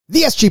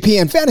The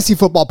SGPN Fantasy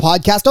Football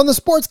Podcast on the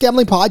Sports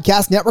Gambling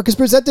Podcast Network is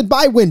presented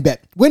by WynnBET.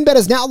 WynnBET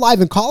is now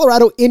live in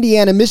Colorado,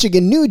 Indiana,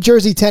 Michigan, New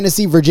Jersey,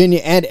 Tennessee,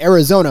 Virginia, and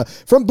Arizona.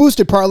 From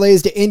boosted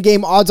parlays to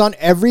in-game odds on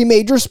every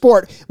major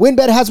sport,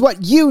 WynnBET has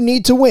what you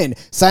need to win.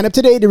 Sign up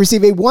today to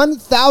receive a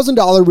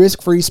 $1,000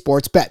 risk-free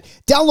sports bet.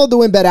 Download the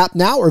WynnBET app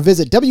now or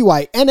visit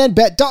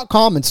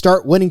wynnbet.com and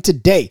start winning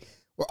today.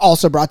 We're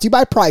also brought to you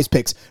by Prize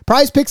Picks.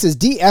 Prize Picks is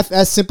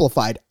DFS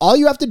simplified. All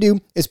you have to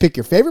do is pick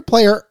your favorite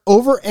player,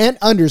 over and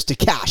unders to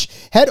cash.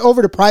 Head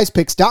over to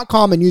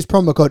prizepicks.com and use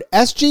promo code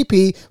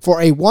SGP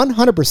for a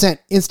 100%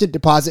 instant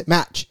deposit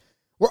match.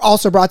 We're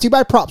also brought to you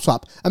by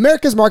PropSwap,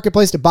 America's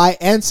marketplace to buy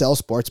and sell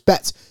sports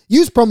bets.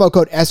 Use promo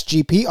code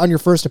SGP on your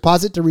first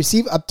deposit to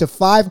receive up to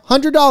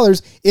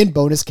 $500 in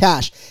bonus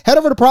cash. Head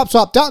over to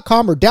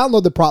PropSwap.com or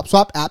download the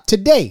PropSwap app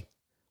today.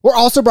 We're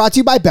also brought to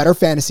you by Better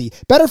Fantasy.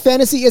 Better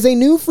Fantasy is a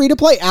new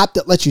free-to-play app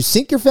that lets you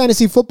sync your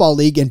fantasy football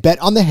league and bet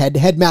on the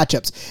head-to-head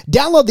matchups.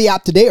 Download the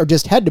app today or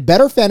just head to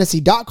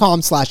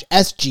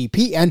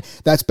betterfantasy.com/SGPN.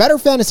 That's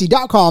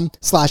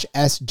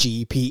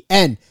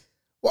betterfantasy.com/SGPN.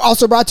 We're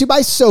also brought to you by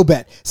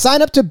SoBet.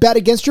 Sign up to bet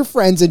against your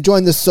friends and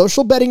join the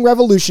social betting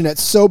revolution at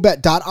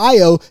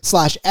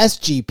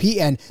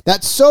SoBet.io/SGPN.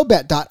 That's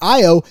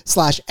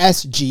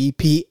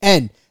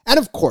SoBet.io/SGPN. And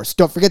of course,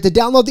 don't forget to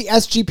download the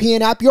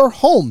SGPN app, your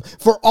home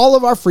for all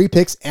of our free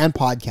picks and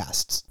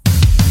podcasts.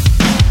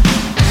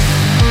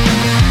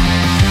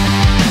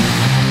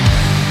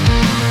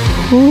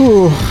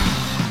 Ooh,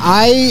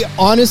 I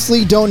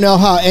honestly don't know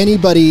how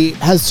anybody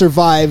has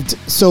survived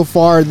so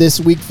far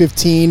this week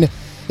 15.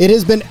 It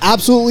has been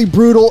absolutely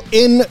brutal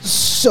in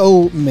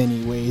so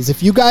many ways.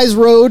 If you guys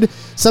rode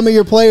some of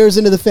your players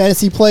into the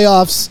fantasy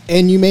playoffs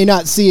and you may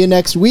not see you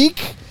next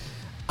week,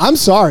 I'm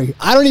sorry.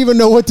 I don't even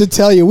know what to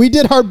tell you. We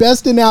did our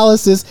best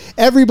analysis,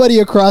 everybody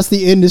across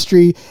the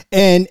industry,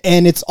 and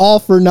it's all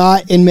for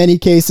naught in many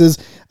cases.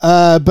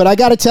 But I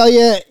got to tell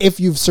you, if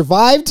you've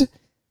survived,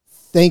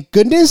 thank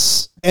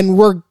goodness. And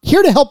we're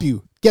here to help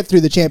you get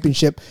through the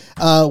championship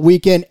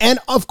weekend. And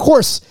of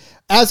course,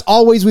 as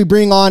always, we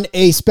bring on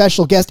a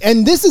special guest.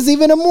 And this is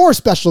even a more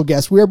special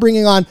guest. We are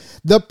bringing on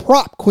the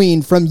prop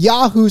queen from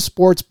Yahoo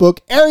Sportsbook,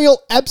 Ariel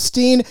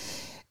Epstein.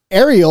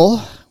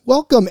 Ariel,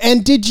 welcome.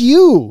 And did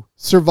you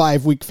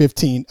survive week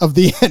 15 of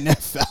the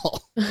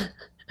NFL?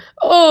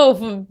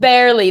 Oh,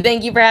 barely.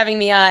 Thank you for having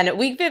me on.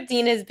 Week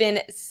 15 has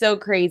been so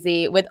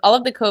crazy with all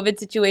of the COVID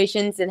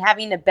situations and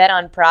having to bet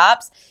on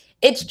props.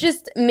 It's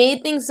just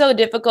made things so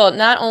difficult,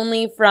 not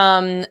only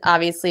from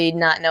obviously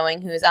not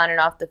knowing who's on and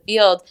off the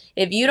field.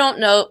 If you don't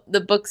know, the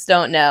books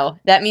don't know.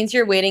 That means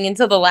you're waiting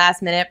until the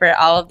last minute for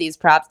all of these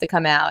props to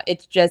come out.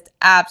 It's just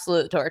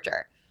absolute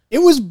torture.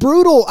 It was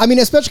brutal. I mean,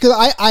 especially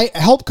because I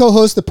help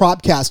co-host the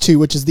Propcast too,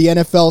 which is the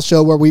NFL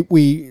show where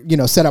we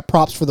set up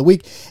props for the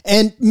week.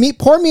 And me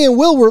and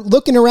Will were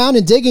looking around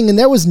and digging, and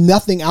there was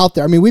nothing out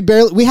there. I mean, we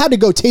had to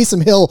go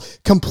Taysom Hill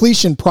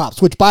completion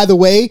props, which, by the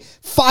way,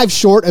 5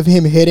 short of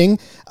him hitting.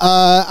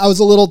 I was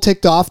a little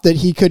ticked off that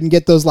he couldn't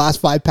get those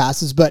last 5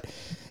 passes, but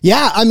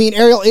yeah, I mean,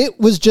 Ariel, it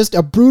was just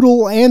a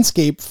brutal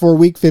landscape for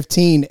week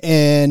 15,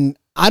 and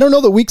I don't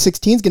know that week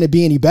 16 is going to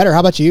be any better.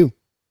 How about you?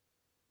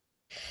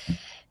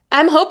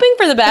 I'm hoping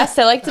for the best.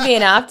 I like to be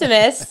an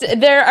optimist.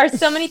 There are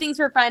so many things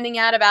we're finding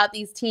out about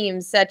these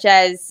teams, such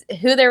as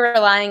who they're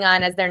relying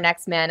on as their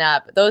next man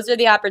up. Those are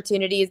the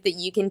opportunities that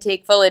you can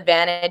take full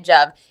advantage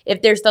of.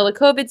 If there's still a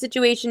COVID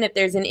situation, if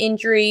there's an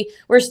injury,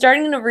 we're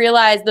starting to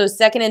realize those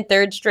second and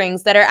third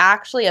strings that are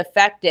actually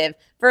effective.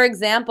 For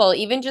example,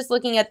 even just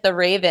looking at the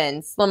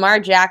Ravens,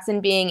 Lamar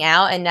Jackson being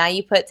out, and now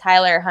you put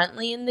Tyler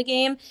Huntley in the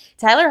game.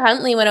 Tyler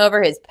Huntley went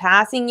over his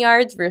passing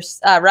yards,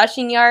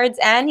 rushing yards,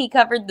 and he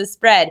covered the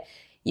spread.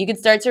 You can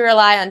start to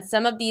rely on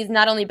some of these,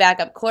 not only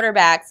backup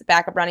quarterbacks,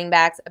 backup running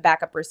backs,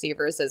 backup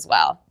receivers as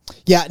well.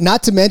 Yeah,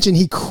 not to mention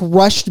he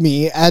crushed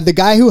me. The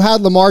guy who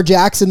had Lamar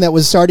Jackson that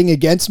was starting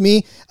against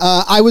me,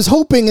 I was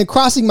hoping and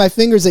crossing my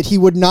fingers that he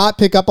would not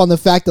pick up on the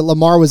fact that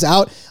Lamar was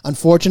out.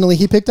 Unfortunately,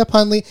 he picked up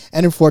Huntley,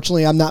 and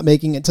unfortunately, I'm not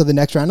making it to the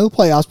next round of the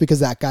playoffs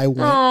because that guy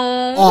went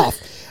off.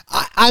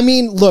 I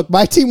mean, look,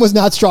 my team was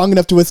not strong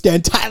enough to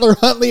withstand Tyler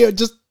Huntley, or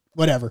just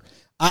whatever.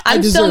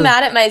 I'm still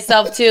mad at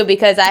myself, too,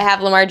 because I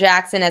have Lamar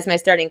Jackson as my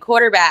starting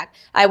quarterback.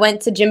 I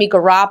went to Jimmy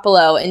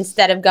Garoppolo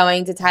instead of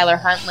going to Tyler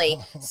Huntley,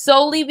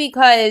 solely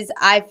because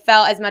I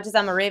felt, as much as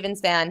I'm a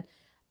Ravens fan,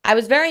 I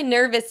was very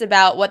nervous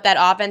about what that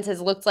offense has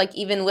looked like,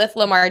 even with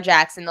Lamar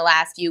Jackson the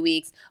last few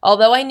weeks.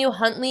 Although I knew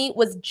Huntley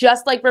was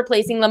just like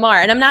replacing Lamar.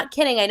 And I'm not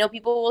kidding. I know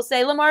people will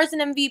say Lamar's an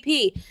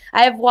MVP.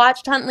 I have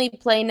watched Huntley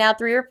play now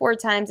 3 or 4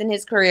 times in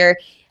his career.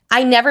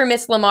 I never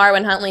miss Lamar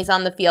when Huntley's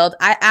on the field.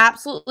 I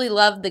absolutely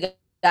love the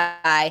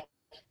guy.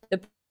 The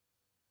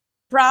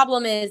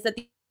problem is that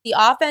the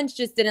offense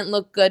just didn't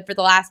look good for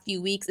the last few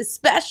weeks,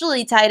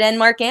 especially tight end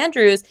Mark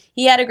Andrews.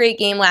 He had a great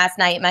game last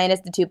night, minus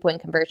the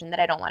 2-point conversion that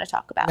I don't want to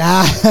talk about.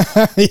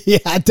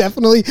 Yeah,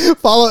 definitely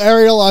follow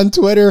Ariel on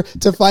Twitter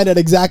to find out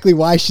exactly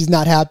why she's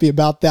not happy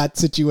about that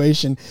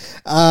situation.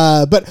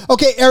 But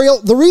okay,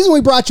 Ariel, the reason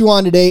we brought you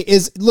on today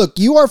is, look,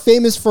 you are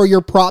famous for your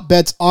prop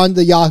bets on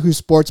the Yahoo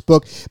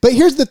Sportsbook, but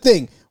here's the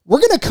thing. we're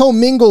going to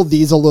commingle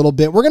these a little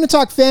bit. We're going to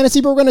talk fantasy,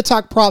 but we're going to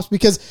talk props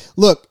because,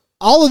 look,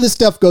 all of this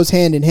stuff goes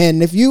hand in hand.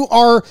 And if you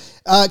are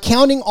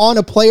counting on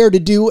a player to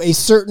do a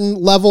certain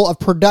level of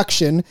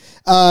production,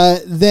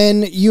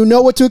 then you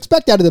know what to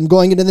expect out of them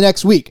going into the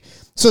next week.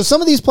 So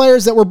some of these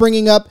players that we're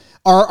bringing up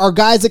are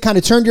guys that kind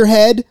of turned your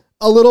head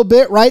a little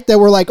bit, right? That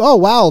were like, oh,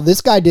 wow,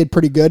 this guy did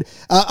pretty good.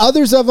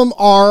 Others of them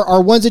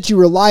are ones that you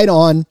relied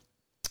on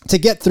to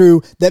get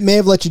through that may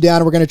have let you down.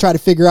 And we're going to try to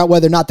figure out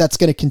whether or not that's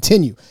going to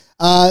continue.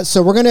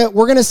 So we're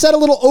going to set a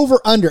little over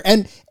under.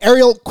 And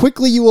Ariel,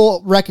 quickly you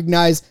will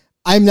recognize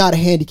I'm not a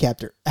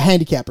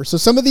handicapper. So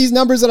some of these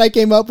numbers that I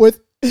came up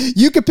with,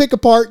 you could pick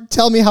apart,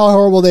 tell me how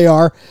horrible they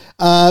are.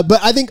 But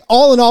I think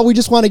all in all, we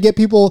just want to get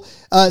people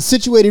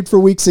situated for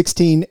week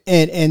 16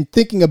 and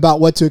thinking about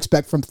what to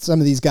expect from some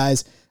of these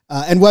guys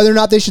and whether or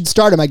not they should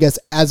start them, I guess,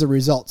 as a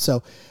result.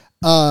 So,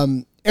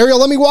 Ariel,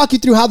 let me walk you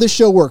through how this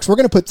show works. We're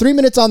going to put 3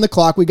 minutes on the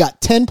clock. We got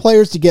 10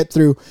 players to get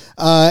through.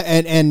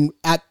 And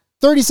at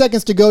 30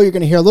 seconds to go, you're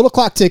going to hear a little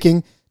clock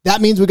ticking. That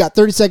means we got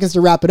 30 seconds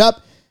to wrap it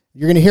up.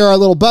 You're going to hear our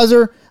little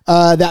buzzer.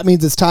 That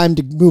means it's time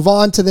to move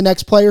on to the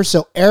next player.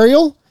 So,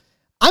 Ariel,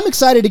 I'm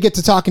excited to get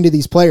to talking to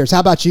these players. How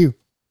about you?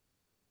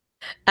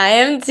 I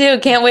am too.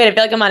 Can't wait. I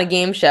feel like I'm on a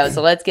game show,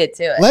 so let's get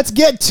to it. Let's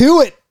get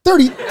to it.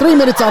 33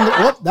 minutes on the...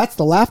 Oh, that's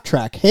the laugh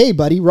track. Hey,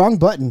 buddy, wrong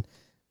button.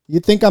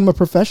 You'd think I'm a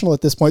professional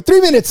at this point. 3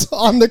 minutes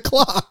on the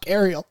clock,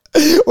 Ariel.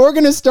 We're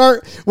going to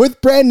start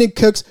with Brandon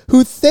Cooks,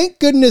 who, thank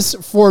goodness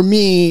for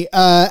me,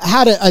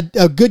 had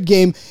a good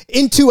game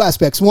in two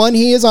aspects. One,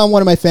 he is on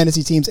one of my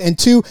fantasy teams. And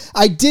two,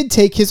 I did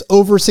take his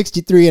over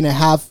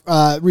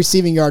 63.5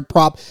 receiving yard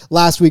prop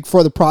last week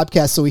for the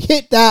podcast. So he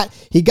hit that.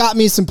 He got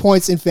me some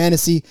points in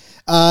fantasy.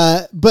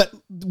 But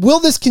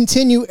will this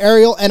continue,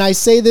 Ariel? And I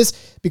say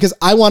this because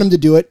I want him to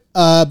do it.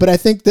 But I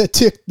think that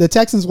the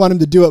Texans want him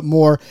to do it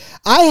more.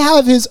 I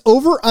have his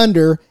over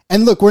under.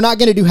 And look, we're not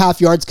going to do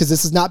half yards because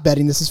this is not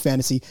betting. This is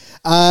fantasy.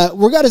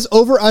 We got his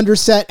over-under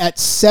set at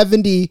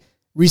 70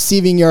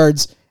 receiving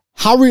yards.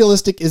 How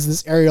realistic is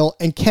this, Ariel?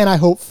 And can I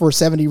hope for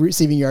 70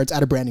 receiving yards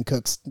out of Brandon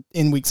Cooks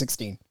in Week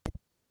 16?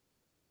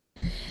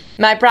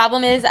 My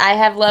problem is I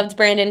have loved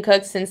Brandon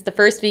Cooks since the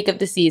first week of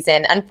the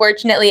season.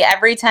 Unfortunately,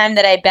 every time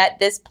that I bet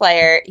this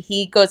player,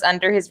 he goes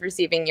under his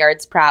receiving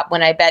yards prop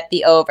when I bet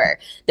the over.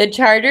 The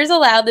Chargers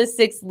allowed the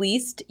 6th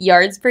least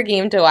yards per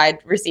game to wide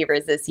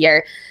receivers this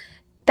year.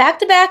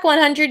 Back-to-back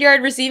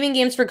 100-yard receiving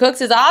games for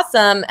Cooks is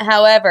awesome.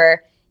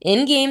 However,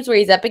 in games where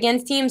he's up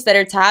against teams that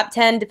are top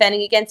 10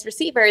 defending against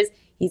receivers,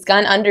 he's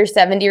gone under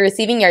 70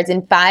 receiving yards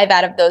in 5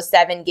 out of those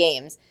 7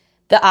 games.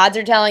 The odds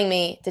are telling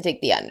me to take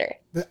the under.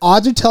 The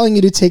odds are telling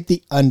you to take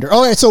the under.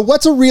 All right, so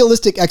what's a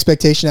realistic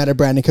expectation out of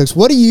Brandon Cooks?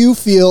 What do you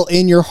feel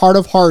in your heart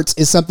of hearts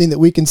is something that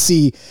we can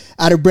see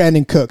out of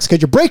Brandon Cooks?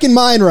 Because you're breaking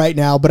mine right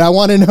now, but I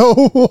want to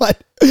know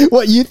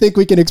what you think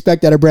we can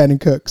expect out of Brandon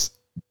Cooks.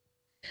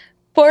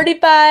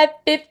 45,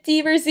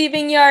 50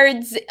 receiving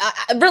yards.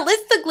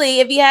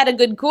 Realistically, if he had a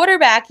good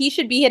quarterback, he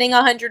should be hitting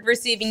 100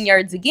 receiving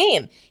yards a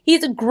game.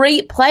 He's a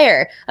great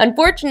player.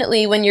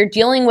 Unfortunately, when you're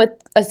dealing with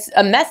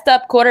a messed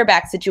up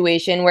quarterback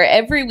situation where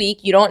every week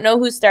you don't know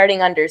who's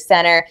starting under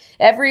center,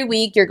 every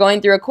week you're going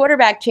through a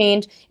quarterback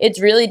change,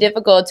 it's really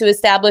difficult to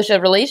establish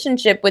a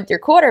relationship with your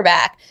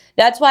quarterback.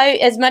 That's why,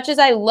 as much as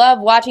I love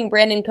watching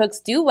Brandon Cooks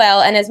do well,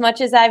 and as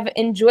much as I've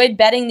enjoyed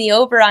betting the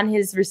over on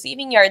his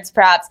receiving yards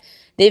props,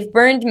 they've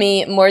burned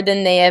me more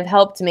than they have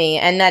helped me.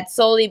 And that's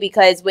solely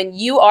because when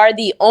you are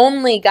the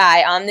only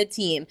guy on the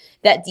team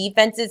that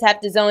defenses have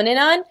to zone in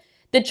on,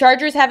 the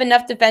Chargers have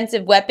enough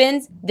defensive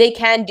weapons. They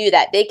can do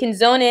that. They can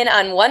zone in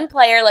on one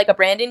player like a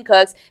Brandon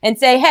Cooks and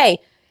say, hey,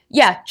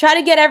 yeah, try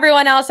to get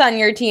everyone else on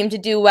your team to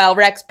do well.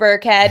 Rex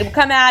Burkhead,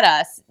 come at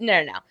us.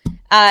 No.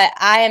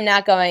 I am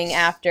not going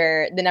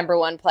after the number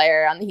one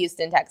player on the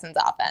Houston Texans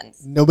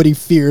offense. Nobody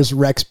fears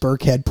Rex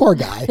Burkhead. Poor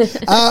guy.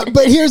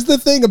 But here's the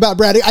thing about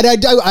Brandon.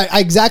 I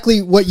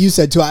exactly what you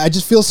said, too. I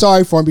just feel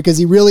sorry for him because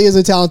he really is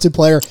a talented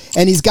player,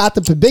 and he's got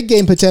the big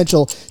game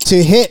potential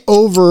to hit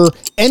over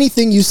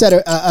anything you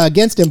said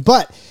against him.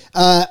 But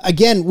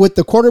again, with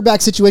the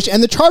quarterback situation,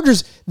 and the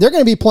Chargers, they're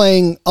going to be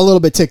playing a little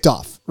bit ticked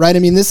off, right? I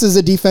mean, this is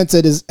a defense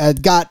that has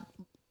got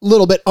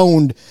little bit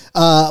owned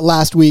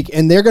last week,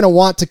 and they're going to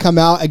want to come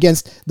out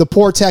against the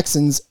poor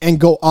Texans and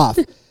go off.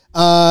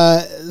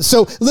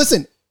 So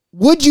listen,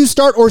 would you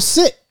start or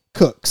sit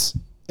Cooks?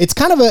 It's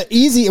kind of an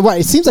easy, well,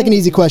 it seems like an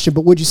easy question,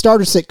 but would you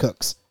start or sit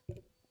Cooks?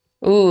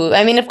 Ooh,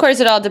 I mean, of course,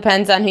 it all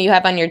depends on who you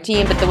have on your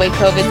team, but the way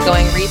COVID's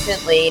going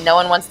recently, no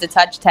one wants to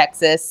touch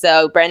Texas,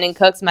 so Brandon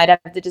Cooks might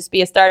have to just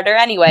be a starter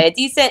anyway. A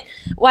decent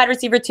wide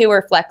receiver 2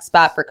 or flex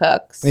spot for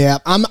Cooks. Yeah,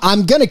 I'm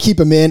going to keep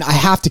him in. I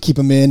have to keep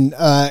him in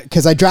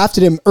because I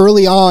drafted him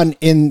early on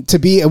to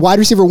be a wide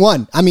receiver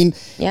 1. I mean,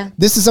 yeah,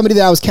 this is somebody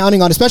that I was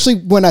counting on, especially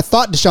when I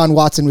thought Deshaun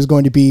Watson was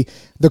going to be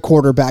the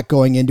quarterback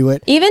going into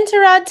it. Even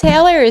Tyrod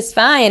Taylor is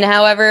fine.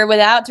 However,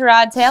 without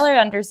Tyrod Taylor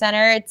under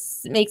center, it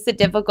makes it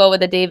difficult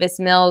with a Davis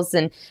Mills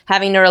Wilson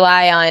having to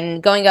rely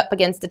on going up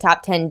against the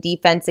top 10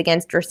 defense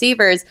against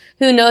receivers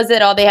who knows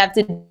that all they have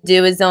to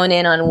do is zone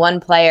in on one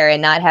player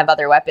and not have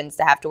other weapons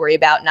to have to worry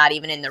about, not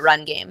even in the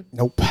run game.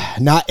 Nope,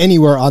 not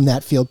anywhere on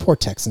that field. Poor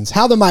Texans.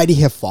 How the mighty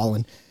have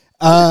fallen.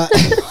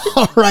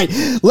 All right,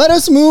 let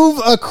us move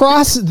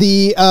across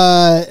the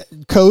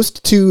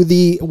coast to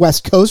the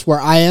West Coast where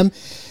I am.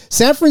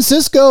 San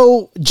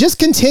Francisco just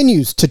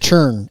continues to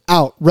churn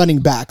out running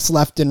backs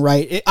left and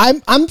right.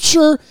 I'm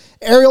sure,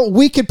 Ariel,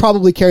 we could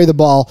probably carry the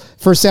ball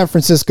for San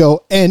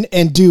Francisco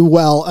and do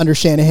well under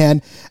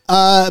Shanahan.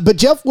 But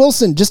Jeff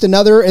Wilson, just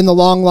another in the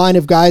long line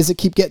of guys that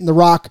keep getting the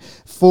rock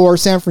for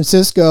San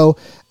Francisco.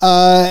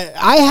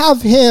 I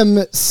have him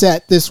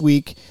set this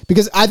week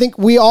because I think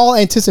we all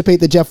anticipate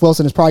that Jeff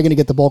Wilson is probably going to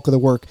get the bulk of the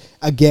work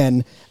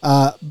again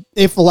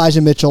if Elijah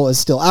Mitchell is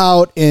still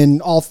out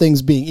and all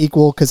things being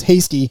equal, because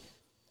Hasty,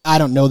 I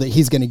don't know that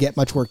he's going to get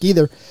much work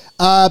either.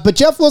 But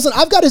Jeff Wilson,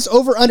 I've got his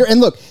over under. And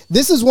look,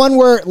 this is one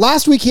where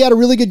last week he had a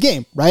really good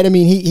game, right? I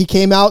mean, he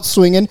came out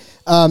swinging.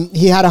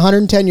 He had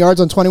 110 yards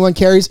on 21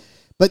 carries.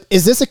 But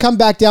is this a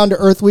comeback down to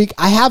earth week?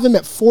 I have him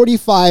at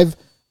 45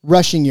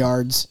 rushing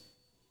yards.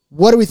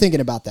 What are we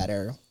thinking about that,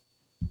 Ariel?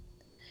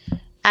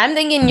 I'm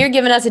thinking you're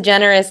giving us a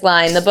generous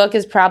line. The book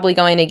is probably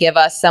going to give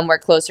us somewhere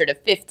closer to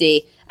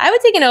 50. I would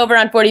take an over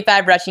on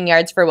 45 rushing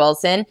yards for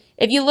Wilson.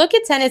 If you look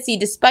at Tennessee,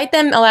 despite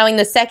them allowing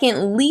the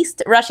second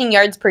least rushing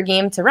yards per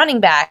game to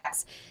running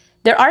backs,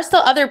 there are still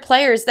other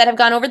players that have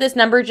gone over this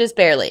number just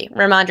barely.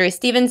 Ramondre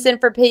Stevenson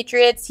for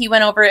Patriots, he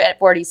went over it at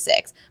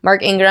 46.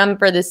 Mark Ingram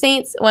for the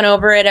Saints went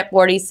over it at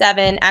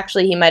 47.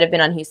 Actually, he might have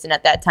been on Houston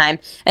at that time.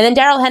 And then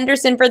Darrell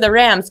Henderson for the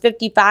Rams,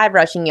 55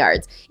 rushing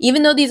yards.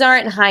 Even though these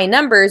aren't high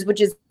numbers,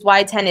 which is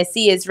why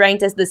Tennessee is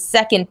ranked as the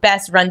second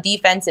best run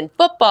defense in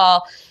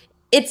football,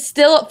 it's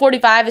still at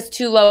 45 is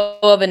too low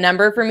of a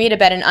number for me to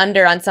bet an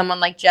under on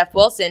someone like Jeff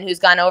Wilson, who's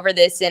gone over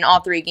this in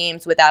all three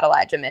games without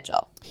Elijah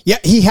Mitchell. Yeah,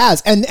 he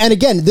has. And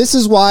again, this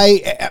is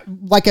why,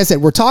 like I said,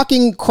 we're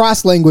talking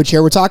cross language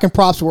here. We're talking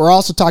props, but we're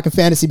also talking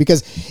fantasy,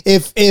 because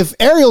if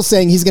Ariel's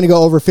saying he's going to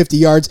go over 50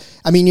 yards,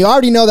 I mean, you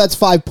already know that's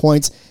 5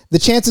 points. The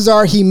chances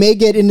are he may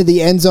get into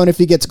the end zone if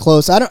he gets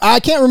close.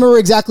 I can't remember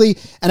exactly,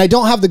 and I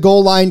don't have the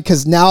goal line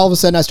because now all of a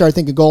sudden I started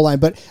thinking goal line,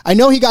 but I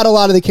know he got a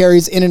lot of the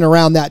carries in and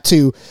around that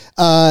too.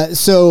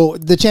 So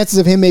the chances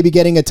of him maybe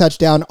getting a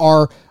touchdown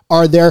are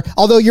there.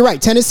 Although you're right,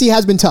 Tennessee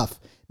has been tough.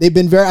 They've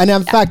been very, and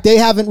in fact, they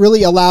haven't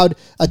really allowed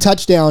a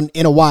touchdown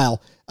in a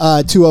while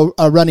to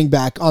a running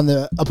back on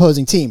the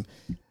opposing team.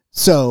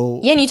 So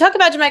yeah, and you talk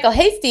about JaMychal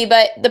Hasty,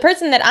 but the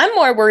person that I'm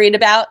more worried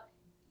about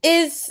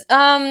is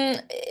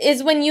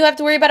when you have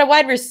to worry about a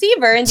wide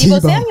receiver and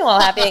Deebo Samuel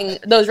having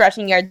those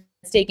rushing yards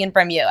taken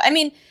from you. I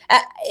mean,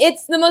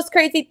 it's the most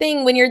crazy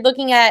thing when you're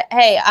looking at,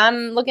 hey,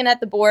 I'm looking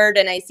at the board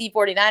and I see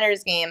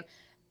 49ers game.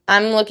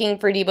 I'm looking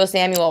for Deebo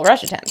Samuel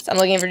rush attempts. I'm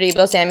looking for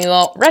Deebo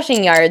Samuel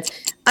rushing yards.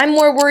 I'm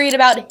more worried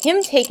about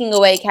him taking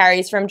away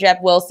carries from Jeff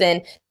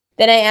Wilson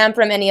than I am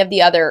from any of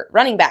the other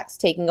running backs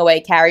taking away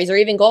carries or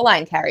even goal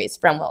line carries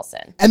from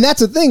Wilson. And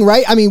that's the thing,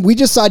 right? I mean, we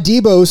just saw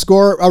Deebo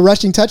score a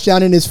rushing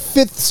touchdown in his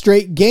 5th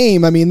straight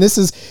game. I mean, this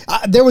is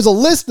there was a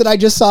list that I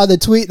just saw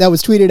that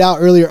was tweeted out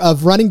earlier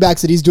of running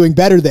backs that he's doing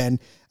better than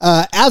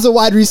as a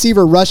wide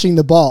receiver rushing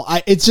the ball.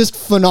 It's just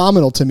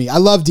phenomenal to me. I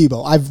love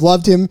Deebo. I've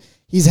loved him.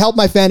 He's helped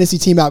my fantasy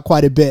team out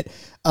quite a bit.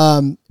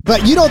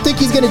 But you don't think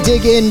he's going to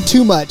dig in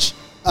too much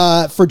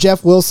for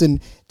Jeff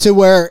Wilson to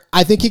where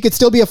I think he could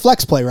still be a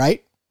flex play,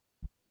 right?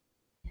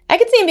 I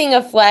could see him being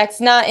a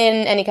flex, not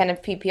in any kind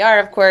of PPR,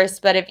 of course,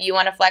 but if you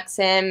want to flex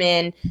him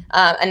in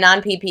a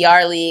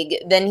non-PPR league,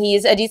 then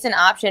he's a decent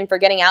option for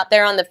getting out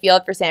there on the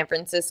field for San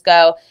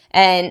Francisco.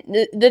 And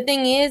the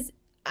thing is,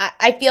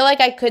 I feel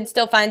like I could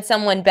still find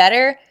someone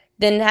better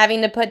than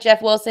having to put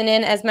Jeff Wilson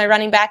in as my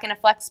running back in a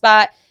flex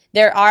spot.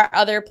 There are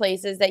other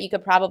places that you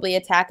could probably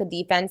attack a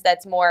defense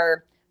that's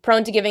more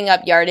prone to giving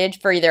up yardage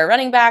for either a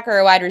running back or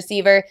a wide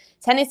receiver.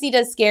 Tennessee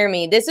does scare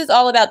me. This is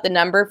all about the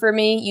number for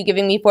me. You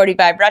giving me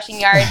 45 rushing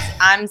yards.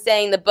 I'm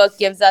saying the book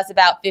gives us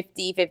about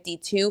 50,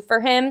 52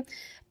 for him.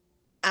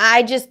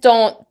 I just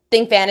don't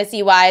think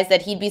fantasy-wise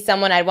that he'd be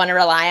someone I'd want to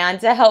rely on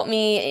to help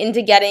me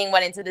into getting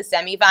one into the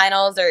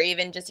semifinals or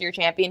even just your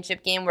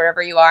championship game,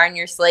 wherever you are in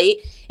your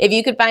slate. If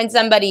you could find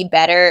somebody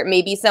better,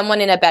 maybe someone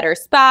in a better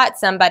spot,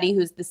 somebody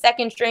who's the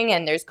second string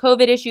and there's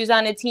COVID issues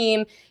on a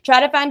team,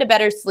 try to find a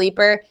better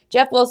sleeper.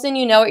 Jeff Wilson,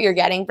 you know what you're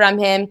getting from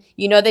him.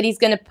 You know that he's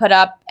going to put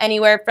up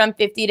anywhere from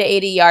 50 to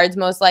 80 yards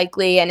most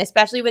likely, and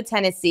especially with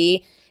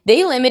Tennessee,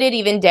 they limited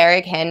even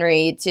Derrick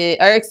Henry to,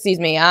 or excuse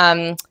me,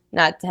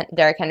 not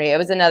Derrick Henry. It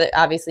was another,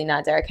 obviously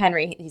not Derrick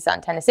Henry. He's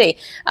on Tennessee.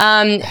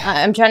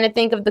 I'm trying to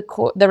think of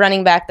the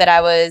running back that I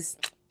was,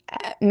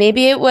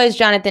 maybe it was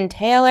Jonathan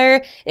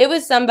Taylor. It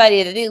was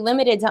somebody that they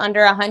limited to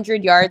under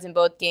 100 yards in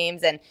both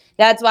games. And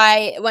that's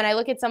why when I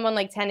look at someone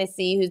like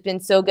Tennessee, who's been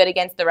so good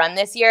against the run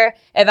this year,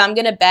 if I'm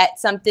going to bet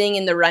something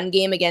in the run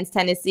game against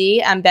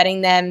Tennessee, I'm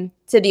betting them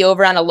to the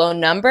over on a low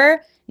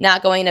number.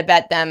 not going to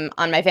bet them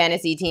on my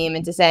fantasy team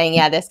into saying,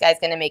 yeah, this guy's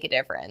going to make a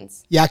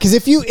difference. Yeah, because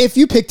if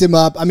you picked him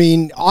up, I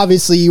mean,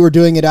 obviously you were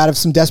doing it out of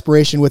some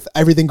desperation with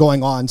everything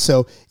going on.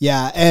 So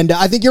yeah, and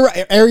I think you're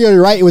right, Ariel.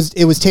 You're right.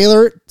 It was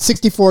Taylor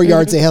 64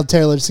 yards. They held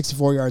Taylor to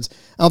 64 yards.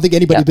 I don't think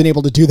anybody's been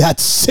able to do that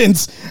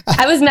since.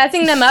 I was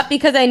messing them up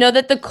because I know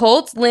that the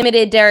Colts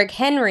limited Derrick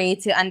Henry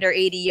to under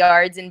 80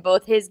 yards in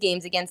both his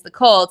games against the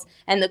Colts,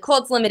 and the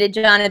Colts limited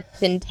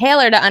Jonathan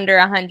Taylor to under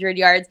 100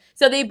 yards.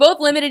 So they both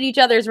limited each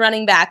other's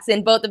running backs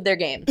in both of their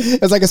games.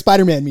 It's like a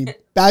Spider-Man meme,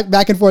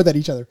 back and forth at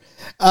each other.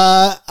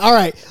 All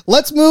right,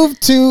 let's move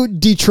to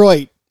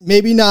Detroit.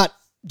 Maybe not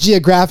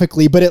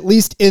geographically, but at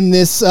least in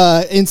this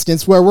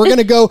instance where we're going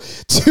to go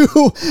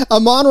to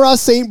Amon-Ra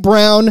St.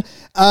 Brown.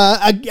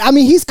 I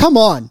mean, he's come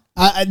on.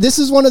 This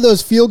is one of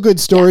those feel-good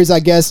stories, I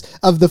guess,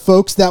 of the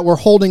folks that were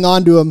holding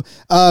on to him.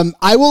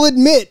 I will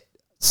admit,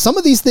 some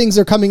of these things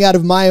are coming out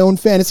of my own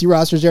fantasy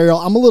rosters, Ariel.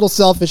 I'm a little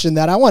selfish in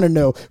that. I want to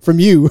know from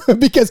you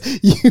because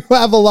you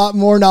have a lot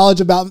more knowledge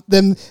about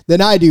them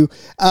than I do.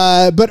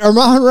 But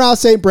Amon-Ra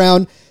St.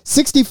 Brown,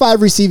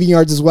 65 receiving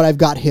yards is what I've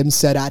got him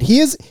set at. He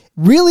has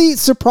really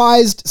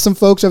surprised some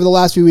folks over the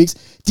last few weeks.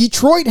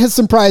 Detroit has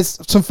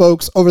surprised some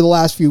folks over the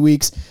last few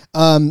weeks.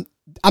 I'm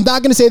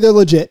not going to say they're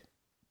legit,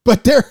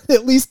 but they're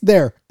at least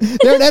there.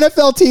 They're an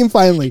NFL team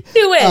finally.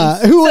 Who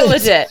wins? Who so wins?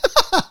 Legit.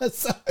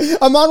 So,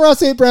 Amon-Ra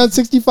St. Brown,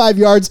 65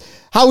 yards.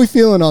 How are we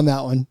feeling on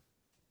that one?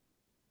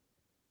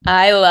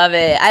 I love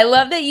it. I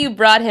love that you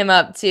brought him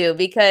up too,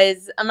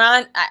 because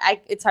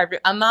it's hard.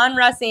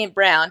 Amon-Ra St.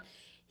 Brown,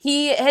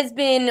 he has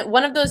been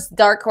one of those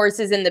dark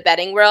horses in the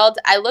betting world.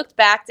 I looked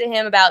back to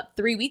him about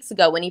 3 weeks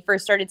ago when he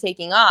first started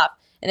taking off,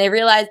 and I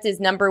realized his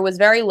number was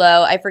very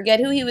low. I forget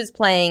who he was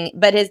playing,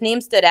 but his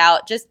name stood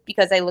out just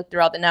because I looked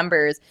through all the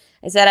numbers.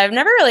 I said, I've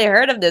never really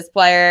heard of this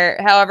player.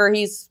 However,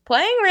 he's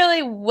playing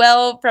really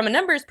well from a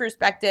numbers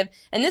perspective.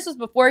 And this was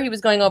before he was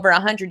going over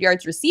 100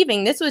 yards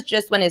receiving. This was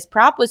just when his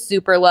prop was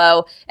super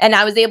low. And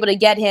I was able to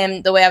get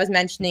him the way I was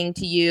mentioning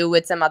to you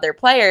with some other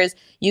players.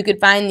 You could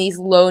find these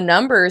low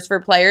numbers for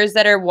players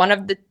that are one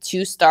of the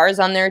 2 stars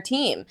on their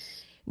team.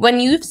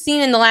 When you've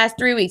seen in the last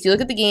 3 weeks, you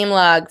look at the game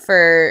log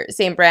for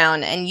St.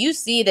 Brown and you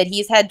see that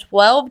he's had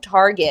 12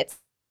 targets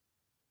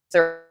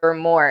or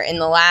more in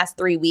the last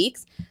 3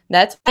 weeks.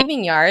 That's 5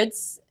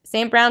 yards.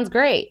 St. Brown's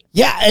great.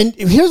 Yeah, and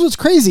here's what's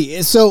crazy.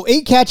 So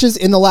 8 catches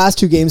in the last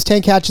 2 games,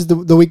 10 catches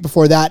the week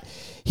before that.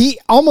 He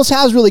almost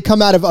has really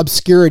come out of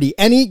obscurity,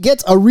 and he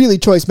gets a really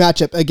choice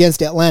matchup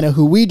against Atlanta,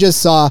 who we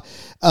just saw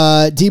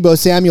Deebo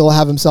Samuel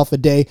have himself a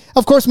day.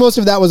 Of course, most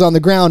of that was on the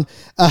ground,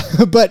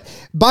 but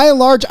by and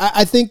large,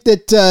 I think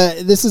that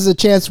this is a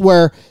chance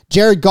where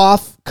Jared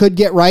Goff could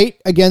get right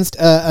against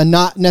a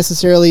not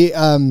necessarily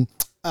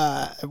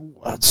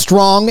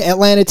strong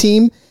Atlanta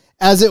team,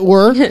 as it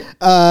were,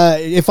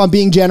 if I'm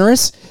being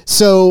generous.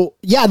 So,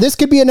 yeah, this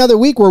could be another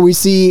week where we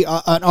see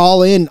an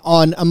all-in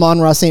on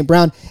Amon-Ra St.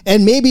 Brown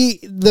and maybe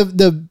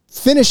the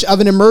finish of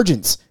an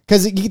emergence.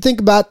 Because you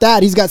think about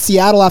that, he's got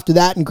Seattle after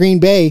that and Green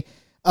Bay.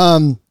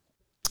 I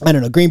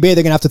don't know, Green Bay,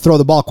 they're going to have to throw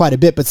the ball quite a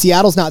bit, but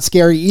Seattle's not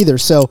scary either.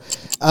 So,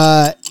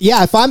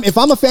 yeah, if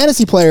I'm a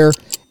fantasy player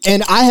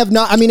and I have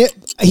not, I mean,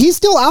 he's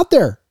still out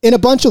there in a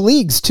bunch of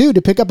leagues, too,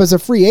 to pick up as a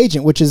free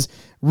agent, which is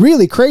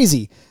really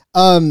crazy.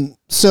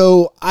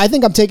 So I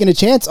think I'm taking a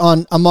chance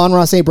on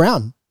Amon-Ra St.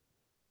 Brown.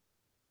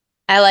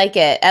 I like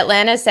it.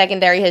 Atlanta's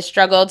secondary has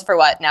struggled for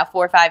 4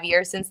 or 5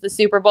 years since the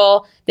Super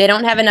Bowl. They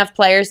don't have enough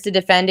players to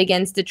defend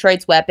against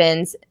Detroit's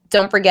weapons.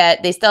 Don't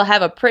forget, they still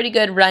have a pretty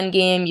good run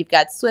game. You've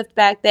got Swift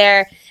back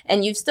there,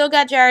 and you've still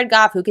got Jared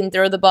Goff who can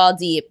throw the ball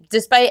deep.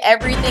 Despite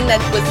everything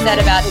that was said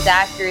about his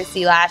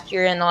accuracy last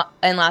year in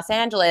Los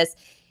Angeles,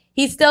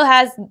 he still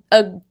has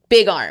a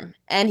big arm,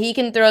 and he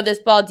can throw this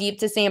ball deep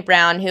to St.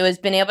 Brown, who has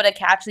been able to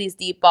catch these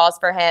deep balls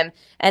for him.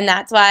 And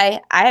that's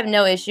why I have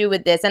no issue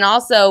with this. And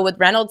also with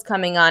Reynolds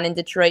coming on in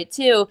Detroit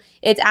too,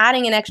 it's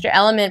adding an extra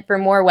element for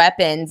more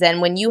weapons. And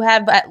when you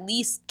have at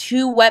least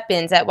 2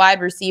 weapons at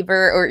wide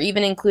receiver, or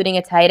even including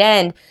a tight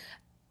end,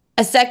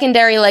 a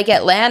secondary like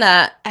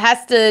Atlanta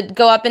has to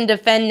go up and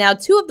defend now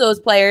 2 of those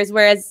players,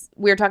 whereas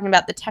we were talking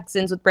about the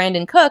Texans with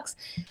Brandon Cooks.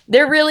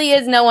 There really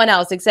is no one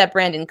else except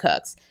Brandon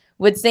Cooks.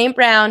 With St.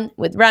 Brown,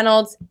 with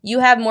Reynolds, you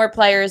have more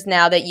players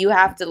now that you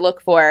have to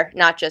look for,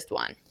 not just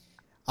one.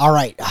 All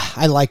right.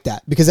 I like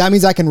that because that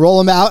means I can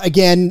roll him out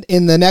again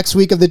in the next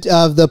week of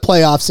the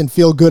playoffs and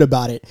feel good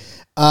about it.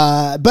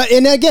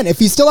 And again, if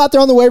he's still out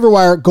there on the waiver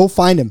wire, go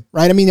find him,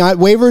 right? I mean,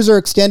 waivers are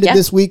extended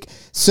this week,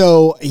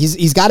 so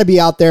he's got to be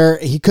out there.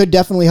 He could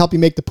definitely help you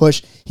make the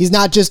push. He's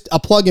not just a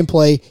plug and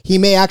play. He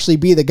may actually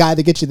be the guy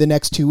that gets you the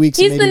next 2 weeks.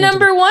 He's the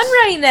number 1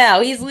 right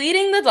now. He's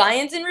leading the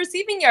Lions in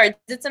receiving yards.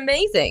 It's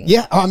amazing.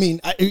 Yeah, I mean,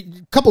 a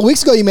couple of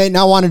weeks ago, you may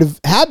not wanted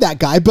to have that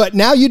guy, but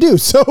now you do.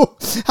 So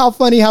how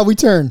funny how we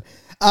turn.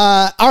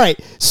 All right.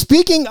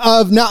 Speaking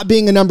of not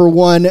being a number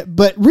 1,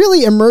 but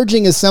really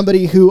emerging as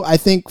somebody who I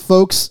think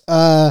folks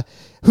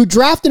who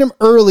drafted him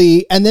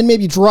early and then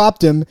maybe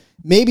dropped him,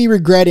 maybe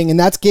regretting, and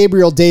that's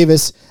Gabriel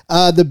Davis.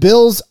 The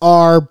Bills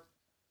are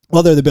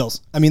Well, they're the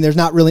Bills. I mean, there's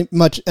not really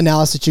much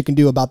analysis you can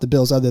do about the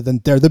Bills other than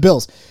they're the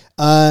Bills.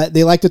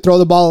 They like to throw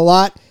the ball a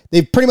lot.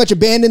 They've pretty much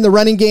abandoned the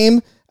running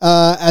game,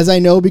 as I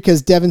know,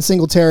 because Devin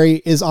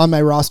Singletary is on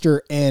my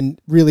roster and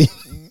really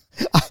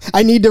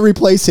I need to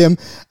replace him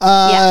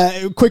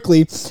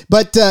quickly.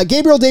 But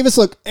Gabriel Davis,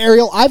 look,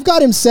 Ariel, I've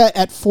got him set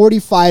at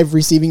 45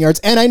 receiving yards.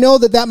 And I know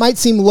that might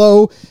seem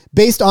low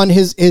based on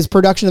his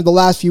production of the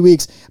last few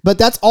weeks, but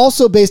that's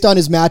also based on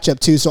his matchup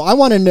too. So I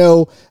want to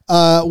know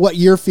what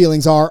your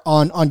feelings are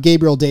on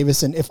Gabriel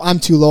Davis and if I'm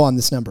too low on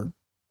this number.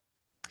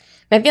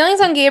 My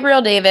feelings on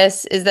Gabriel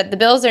Davis is that the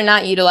Bills are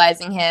not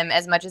utilizing him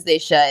as much as they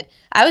should.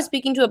 I was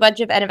speaking to a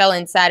bunch of NFL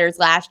insiders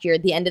last year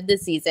at the end of the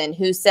season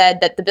who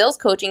said that the Bills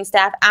coaching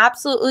staff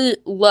absolutely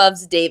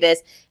loves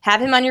Davis.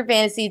 Have him on your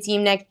fantasy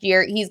team next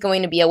year. He's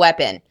going to be a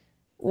weapon.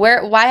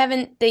 Why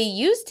haven't they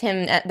used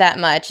him that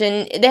much?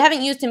 And they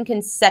haven't used him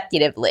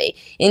consecutively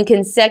in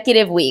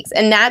consecutive weeks.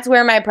 And that's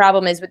where my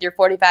problem is with your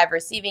 45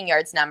 receiving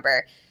yards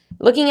number.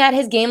 Looking at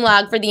his game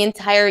log for the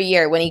entire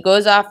year, when he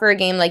goes off for a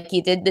game like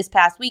he did this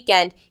past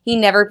weekend, he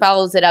never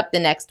follows it up the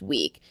next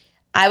week.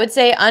 I would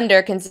say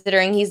under,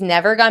 considering he's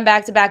never gone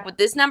back-to-back with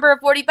this number of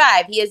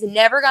 45. He has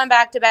never gone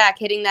back-to-back,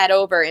 hitting that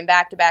over in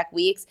back-to-back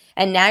weeks.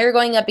 And now you're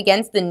going up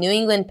against the New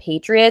England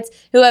Patriots,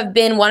 who have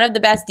been one of the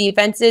best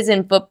defenses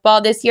in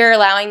football this year,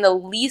 allowing the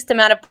least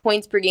amount of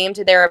points per game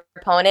to their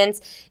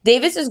opponents.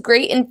 Davis is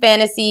great in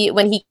fantasy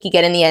when he can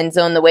get in the end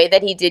zone the way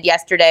that he did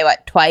yesterday,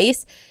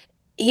 twice?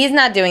 He's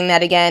not doing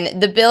that again.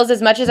 The Bills,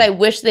 as much as I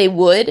wish they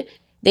would,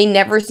 they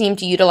never seem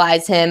to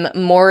utilize him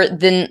more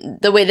than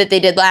the way that they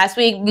did last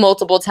week,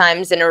 multiple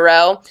times in a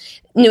row.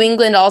 New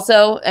England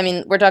also, I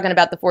mean, we're talking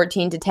about the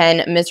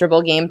 14-10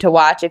 miserable game to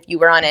watch if you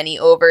were on any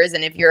overs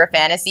and if you're a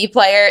fantasy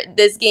player.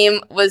 This game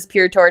was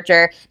pure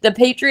torture. The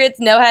Patriots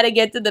know how to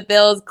get to the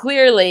Bills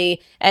clearly,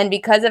 and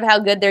because of how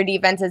good their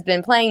defense has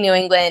been playing New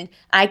England,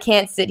 I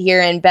can't sit here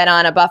and bet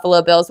on a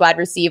Buffalo Bills wide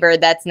receiver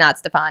that's not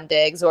Stephon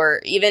Diggs, or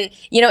even,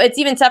 it's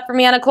even tough for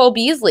me on a Cole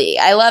Beasley.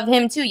 I love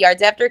him too,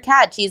 yards after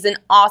catch. He's an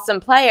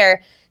awesome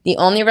player. The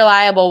only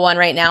reliable one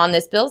right now on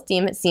this Bills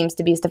team seems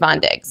to be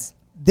Stephon Diggs.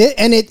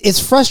 And it's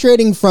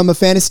frustrating from a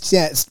fantasy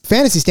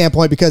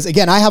standpoint because,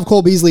 again, I have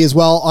Cole Beasley as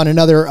well on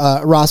another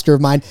roster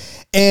of mine,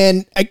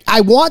 and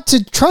I want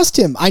to trust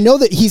him. I know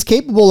that he's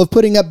capable of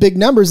putting up big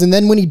numbers, and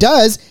then when he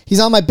does,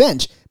 he's on my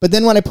bench. But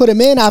then when I put him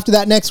in after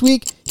that next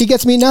week, he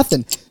gets me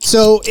nothing.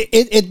 So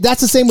that's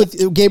the same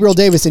with Gabriel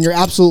Davis, and you're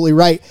absolutely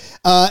right.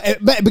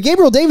 But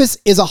Gabriel Davis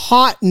is a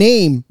hot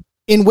name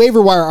in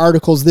waiver wire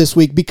articles this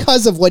week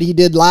because of what he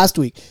did last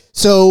week.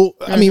 So,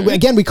 I mean,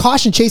 again, we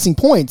caution chasing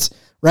points.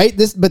 Right?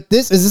 This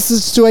is a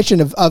situation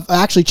of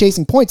actually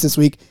chasing points this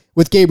week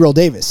with Gabriel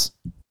Davis.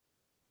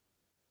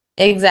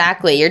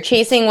 Exactly. You're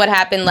chasing what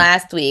happened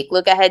last week.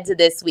 Look ahead to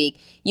this week.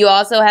 You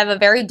also have a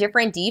very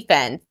different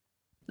defense.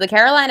 The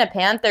Carolina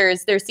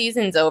Panthers, their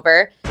season's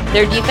over.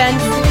 Their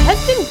defense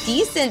has been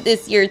decent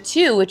this year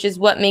too, which is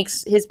what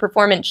makes his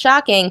performance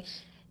shocking.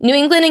 New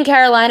England and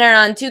Carolina are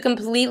on two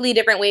completely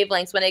different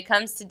wavelengths when it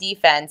comes to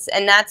defense,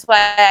 and that's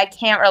why I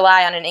can't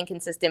rely on an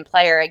inconsistent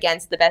player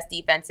against the best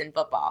defense in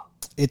football.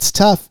 It's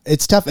tough.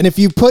 And if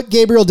you put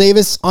Gabriel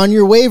Davis on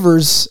your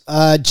waivers,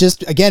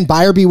 just, again,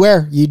 buyer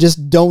beware. You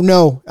just don't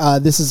know.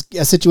 This is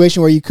a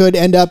situation where you could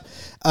end up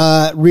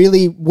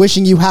really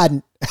wishing you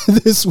hadn't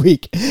this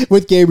week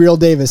with Gabriel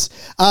Davis.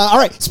 All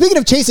right, speaking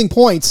of chasing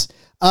points,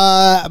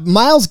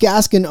 Myles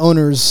Gaskin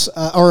owners,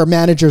 or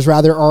managers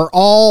rather, are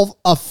all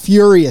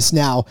furious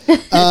now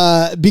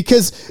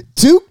because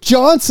Duke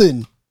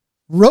Johnson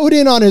rode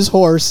in on his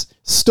horse,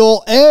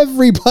 stole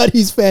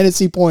everybody's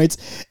fantasy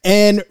points,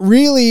 and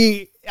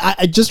really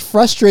I just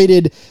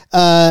frustrated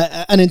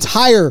an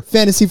entire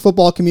fantasy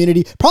football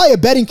community, probably a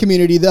betting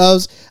community,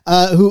 those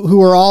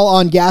who are all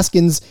on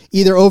Gaskin's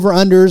either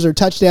over-unders or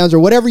touchdowns or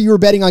whatever you were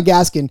betting on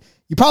Gaskin,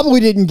 you probably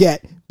didn't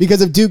get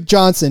because of Duke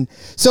Johnson.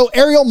 So,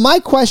 Ariel, my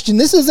question,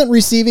 this isn't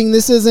receiving,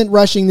 this isn't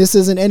rushing, this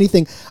isn't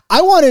anything.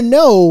 I want to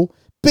know,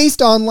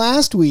 based on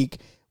last week,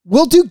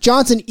 will Duke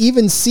Johnson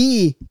even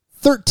see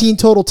 13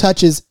 total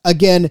touches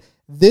again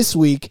this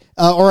week,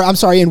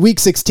 in week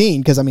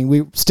 16, because, I mean,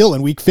 we're still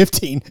in week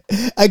 15,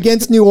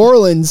 against New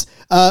Orleans,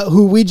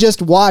 who we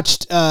just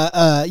watched,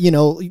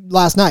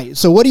 last night.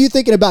 So what are you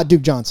thinking about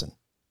Duke Johnson?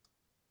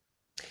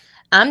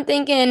 I'm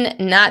thinking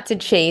not to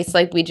chase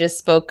like we just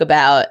spoke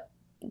about.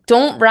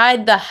 Don't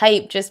ride the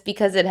hype just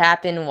because it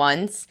happened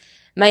once.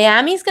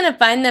 Miami's going to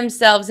find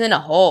themselves in a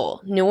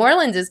hole. New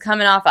Orleans is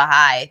coming off a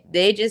high.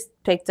 They just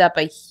picked up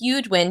a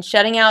huge win,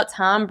 shutting out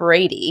Tom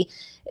Brady.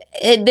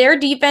 Their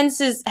defense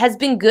has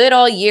been good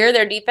all year.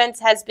 Their defense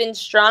has been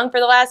strong for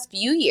the last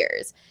few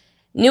years.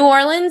 New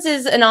Orleans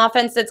is an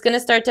offense that's going to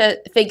start to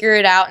figure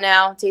it out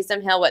now.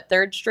 Taysom Hill,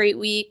 third straight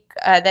week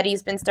that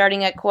he's been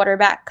starting at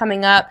quarterback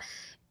coming up.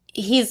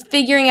 He's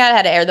figuring out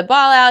how to air the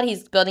ball out.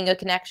 He's building a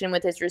connection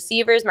with his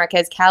receivers.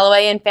 Marquez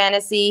Callaway in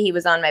fantasy. He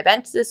was on my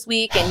bench this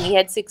week, and he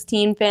had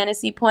 16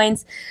 fantasy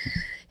points.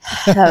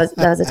 That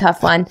was a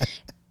tough one.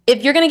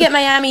 if you're going to get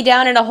Miami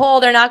down in a hole,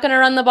 they're not going to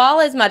run the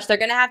ball as much. They're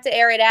going to have to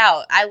air it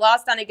out. I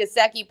lost on a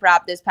Gesicki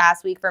prop this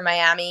past week for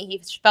Miami.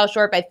 He fell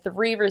short by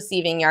 3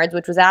 receiving yards,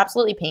 which was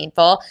absolutely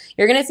painful.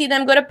 You're going to see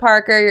them go to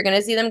Parker. You're going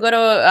to see them go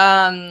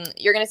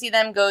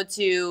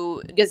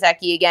to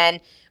Gesicki again.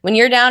 When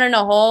you're down in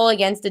a hole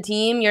against a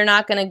team, you're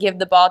not going to give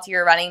the ball to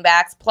your running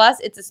backs. Plus,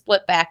 it's a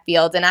split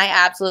backfield, and I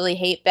absolutely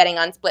hate betting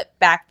on split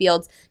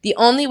backfields. The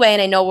only way,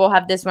 and I know we'll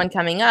have this one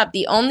coming up,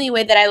 the only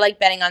way that I like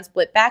betting on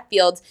split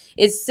backfields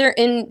is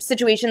certain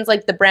situations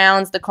like the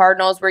Browns, the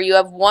Cardinals, where you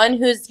have one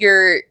who's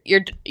your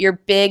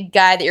big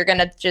guy that you're going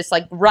to just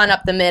like run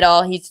up the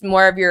middle. He's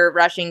more of your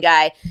rushing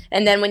guy.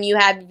 And then when you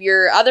have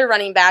your other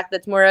running back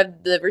that's more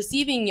of the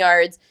receiving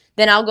yards,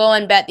 then I'll go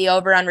and bet the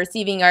over on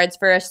receiving yards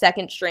for a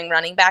second string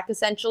running back,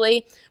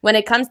 essentially. When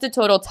it comes to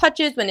total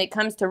touches, when it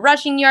comes to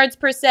rushing yards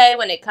per se,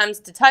 when it comes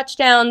to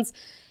touchdowns,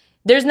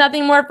 there's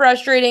nothing more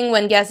frustrating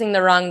when guessing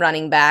the wrong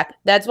running back.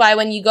 That's why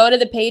when you go to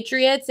the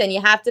Patriots and you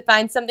have to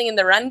find something in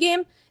the run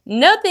game,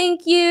 no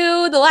thank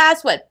you. The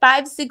last,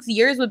 5-6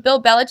 years with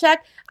Bill Belichick,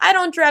 I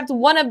don't draft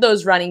one of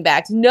those running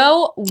backs.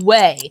 No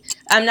way.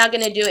 I'm not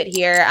going to do it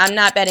here. I'm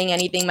not betting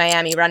anything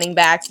Miami running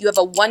backs. You have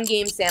a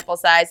 1-game sample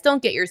size.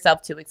 Don't get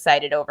yourself too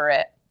excited over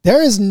it.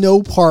 There is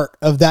no part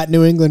of that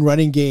New England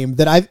running game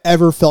that I've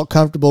ever felt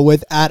comfortable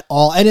with at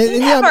all. And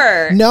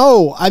Never.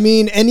 No, I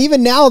mean, and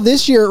even now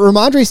this year,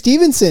 Ramondre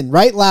Stevenson,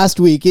 right, last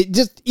week,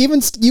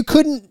 you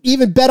couldn't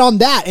even bet on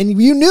that.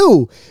 And you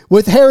knew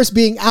with Harris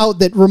being out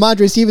that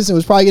Ramondre Stevenson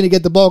was probably going to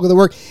get the bulk of the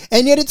work.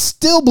 And yet it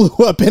still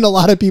blew up in a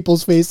lot of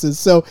people's faces.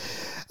 So,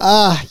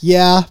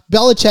 yeah,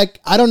 Belichick,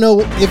 I don't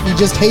know if he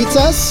just hates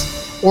us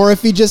or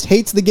if he just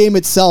hates the game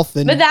itself.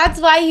 But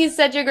that's why he's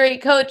such a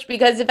great coach,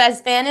 because if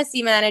as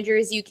fantasy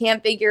managers you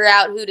can't figure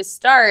out who to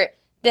start,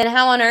 then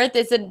how on earth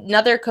is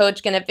another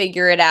coach going to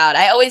figure it out?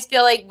 I always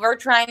feel like we're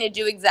trying to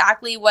do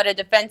exactly what a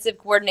defensive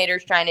coordinator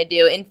is trying to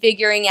do in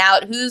figuring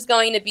out who's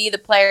going to be the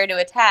player to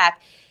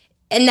attack.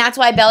 And that's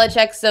why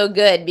Belichick's so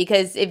good,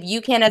 because if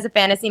you can, as a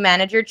fantasy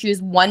manager, choose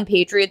one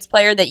Patriots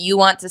player that you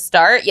want to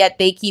start, yet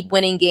they keep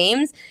winning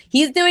games,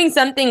 he's doing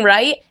something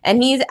right,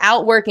 and he's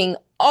outworking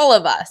all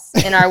of us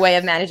in our way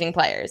of managing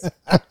players.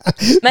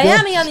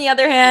 Miami, on the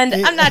other hand,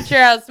 I'm not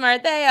sure how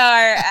smart they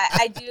are.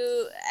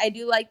 I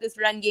do like this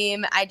run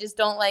game. I just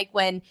don't like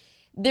when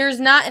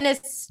there's not an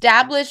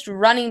established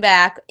running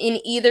back in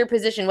either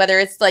position, whether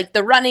it's like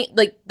the running,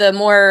 like the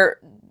more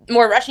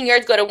rushing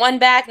yards go to one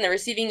back and the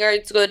receiving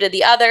yards go to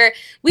the other.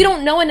 We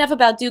don't know enough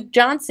about Duke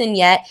Johnson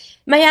yet.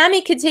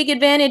 Miami could take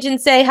advantage and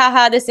say,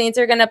 haha, the Saints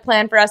are going to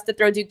plan for us to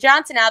throw Duke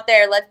Johnson out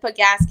there. Let's put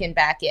Gaskin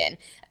back in.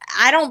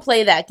 I don't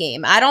play that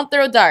game. I don't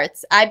throw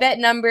darts. I bet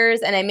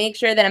numbers, and I make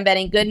sure that I'm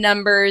betting good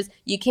numbers.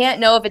 You can't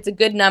know if it's a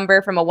good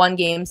number from a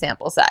 1-game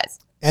sample size.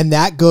 And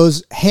that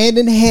goes hand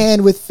in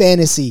hand with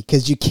fantasy,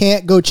 because you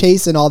can't go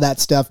chasing all that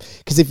stuff.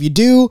 Because if you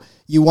do,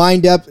 you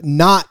wind up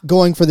not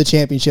going for the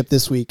championship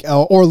this week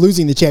or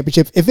losing the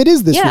championship if it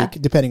is this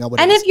week, depending on what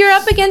it is. And if you're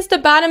up against a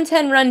bottom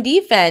 10 run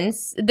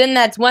defense, then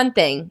that's one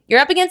thing. You're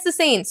up against the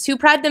Saints, who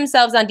pride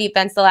themselves on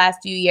defense the last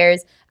few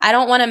years. I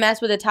don't want to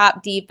mess with a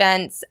top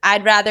defense.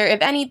 I'd rather,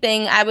 if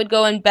anything, I would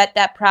go and bet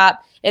that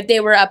prop if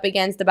they were up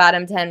against the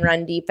bottom 10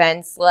 run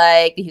defense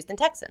like the Houston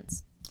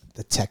Texans.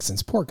 The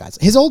Texans, poor guys.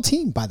 His old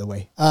team, by the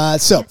way. All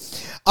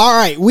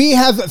right, we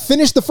have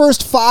finished the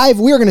first 5.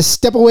 We are going to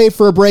step away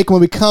for a break.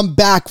 When we come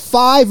back,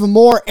 5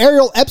 more.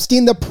 Ariel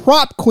Epstein, the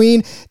prop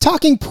queen,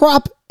 talking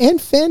prop and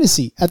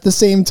fantasy at the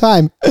same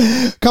time.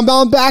 Come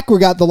on back. We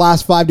got the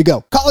last 5 to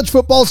go. College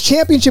football's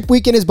championship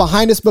weekend is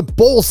behind us, but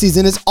bowl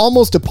season is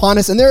almost upon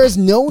us, and there is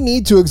no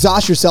need to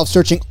exhaust yourself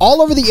searching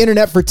all over the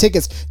internet for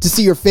tickets to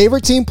see your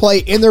favorite team play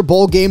in their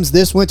bowl games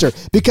this winter,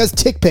 because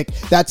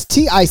TickPick, that's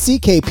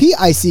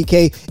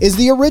TickPick, is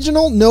the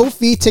original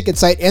no-fee ticket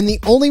site and the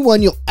only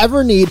one you'll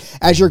ever need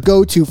as your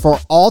go-to for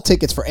all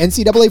tickets for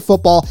NCAA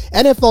football,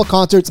 NFL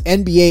concerts,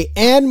 NBA,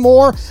 and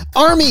more.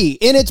 Army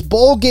in its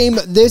bowl game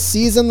this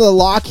season, the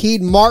Lockheed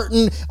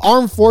Martin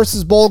Armed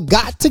Forces Bowl.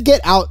 Got to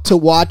get out to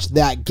watch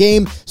that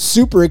game.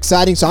 Super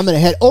exciting. So I'm going to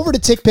head over to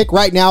TickPick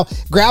right now,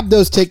 grab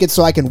those tickets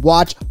so I can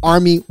watch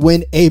Army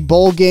win a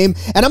bowl game.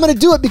 And I'm going to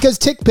do it because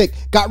TickPick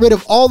got rid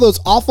of all those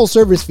awful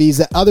service fees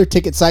that other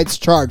ticket sites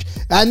charge.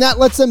 And that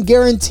lets them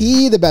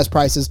guarantee the best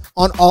prices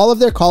on all of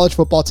their college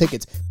football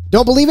tickets.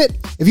 Don't believe it?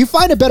 If you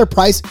find a better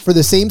price for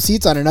the same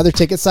seats on another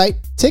ticket site,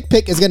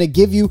 TickPick is going to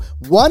give you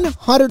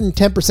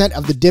 110%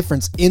 of the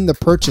difference in the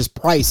purchase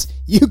price.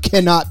 You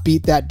cannot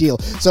beat that deal.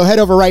 So head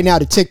over right now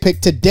to TickPick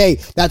today.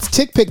 That's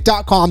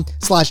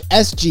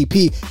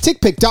tickpick.com/SGP.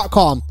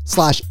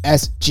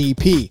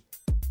 tickpick.com/SGP.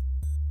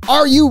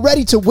 Are you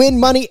ready to win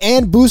money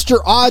and boost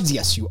your odds?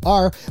 Yes, you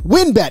are.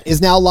 WynnBET is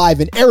now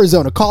live in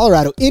Arizona,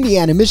 Colorado,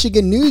 Indiana,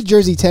 Michigan, New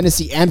Jersey,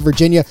 Tennessee, and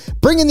Virginia,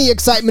 bringing the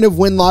excitement of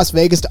Wynn Las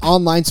Vegas to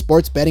online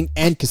sports betting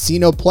and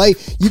casino play.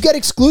 You get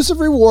exclusive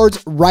rewards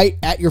right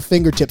at your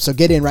fingertips, so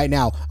get in right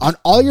now on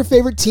all your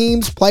favorite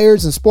teams,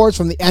 players, and sports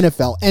from the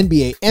NFL,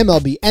 NBA,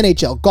 MLB,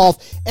 NHL, golf,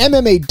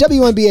 MMA,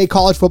 WNBA,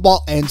 college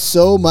football, and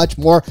so much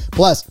more.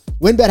 Plus,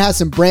 WynnBET has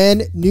some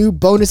brand new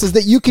bonuses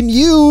that you can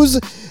use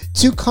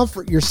to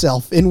comfort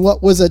yourself in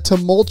what was a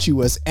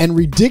tumultuous and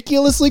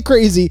ridiculously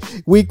crazy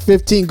Week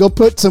 15. Go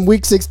put some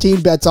Week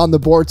 16 bets on the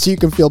board so you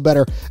can feel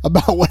better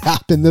about what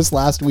happened this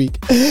last week.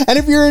 And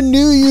if you're a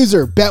new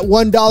user, bet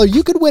 $1,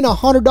 you could win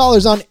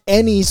 $100 on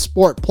any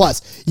sport.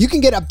 Plus, you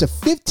can get up to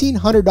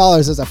 $1,500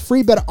 as a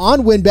free bet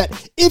on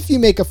WynnBET if you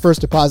make a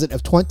first deposit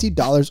of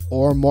 $20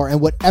 or more.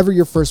 And whatever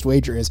your first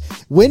wager is,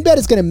 WynnBET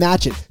is going to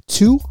match it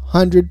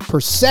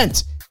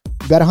 200%.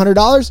 You bet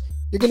 $100,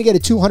 you're going to get a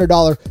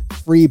 $200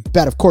 free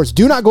bet. Of course,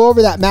 do not go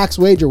over that max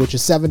wager, which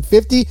is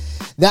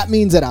 $750. That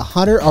means that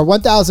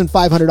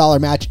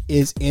 $1,500 match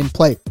is in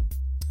play.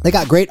 They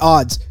got great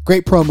odds,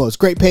 great promos,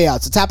 great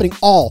payouts. It's happening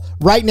all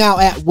right now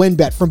at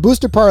WynnBET. From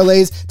booster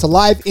parlays to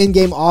live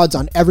in-game odds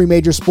on every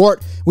major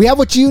sport, we have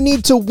what you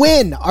need to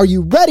win. Are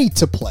you ready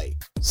to play?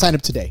 Sign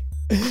up today.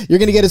 You're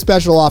going to get a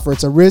special offer.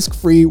 It's a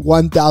risk-free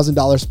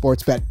 $1,000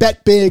 sports bet.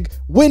 Bet big,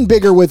 win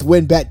bigger with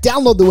WynnBET.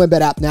 Download the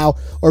WynnBET app now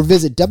or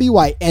visit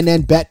wynnbet.com.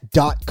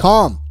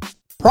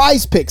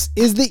 Prize Picks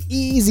is the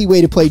easy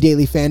way to play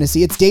daily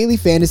fantasy. It's daily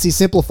fantasy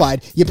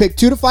simplified. You pick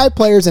 2 to 5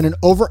 players and an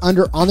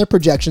over-under on their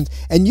projections,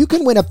 and you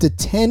can win up to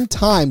 10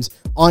 times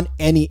on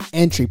any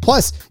entry.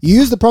 Plus, you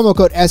use the promo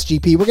code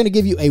SGP. We're going to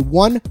give you a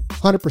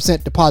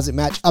 100% deposit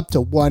match up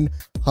to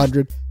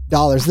 $100.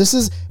 This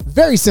is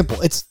very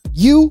simple. It's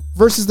you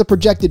versus the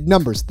projected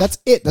numbers. That's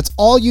it. That's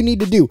all you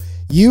need to do.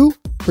 You,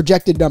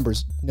 projected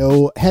numbers.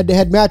 No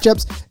head-to-head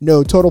matchups,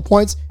 no total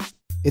points.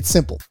 It's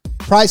simple.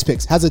 Prize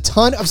Picks has a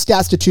ton of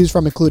stats to choose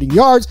from, including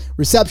yards,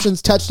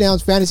 receptions,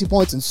 touchdowns, fantasy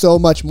points, and so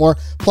much more.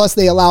 Plus,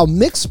 they allow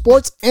mixed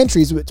sports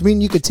entries, which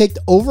mean you could take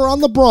the over on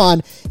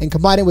LeBron and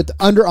combine it with the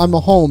under on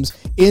Mahomes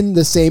in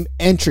the same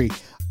entry.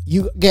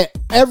 You get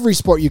every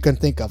sport you can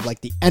think of,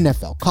 like the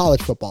NFL,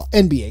 college football,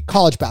 NBA,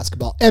 college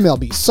basketball,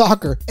 MLB,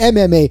 soccer,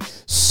 MMA,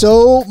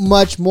 so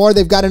much more.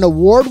 They've got an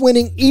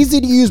award-winning,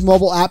 easy-to-use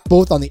mobile app,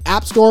 both on the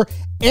App Store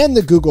and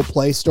the Google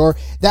Play Store,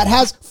 that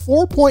has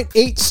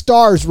 4.8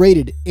 stars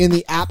rated in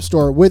the App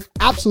Store with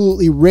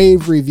absolutely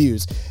rave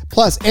reviews.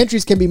 Plus,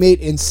 entries can be made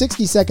in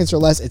 60 seconds or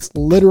less. It's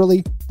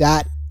literally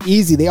that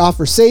easy. They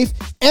offer safe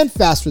and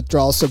fast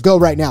withdrawals, so go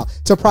right now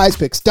to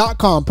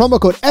prizepicks.com, promo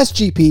code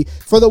SGP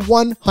for the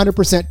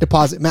 100%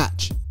 deposit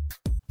match.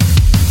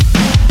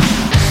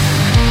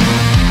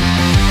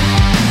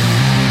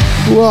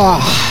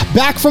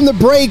 Back from the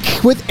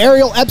break with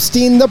Ariel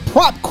Epstein, the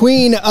prop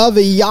queen of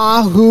the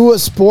Yahoo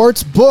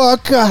Sports book.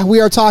 We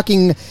are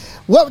talking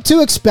what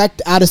to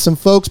expect out of some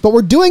folks, but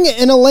we're doing it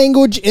in a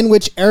language in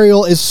which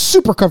Ariel is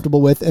super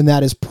comfortable with, and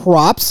that is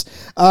props.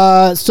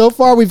 So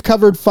far, we've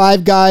covered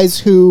 5 guys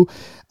who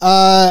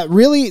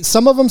really,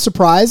 some of them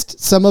surprised,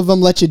 some of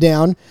them let you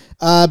down.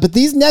 But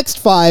these next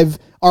 5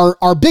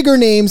 are bigger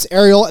names,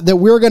 Ariel, that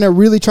we're going to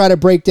really try to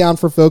break down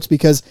for folks,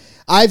 because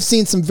I've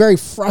seen some very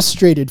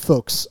frustrated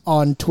folks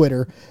on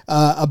Twitter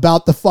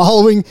about the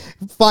following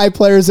 5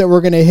 players that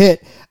we're going to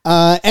hit.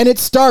 And it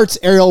starts,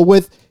 Ariel,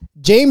 with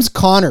James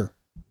Conner.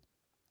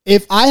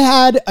 If I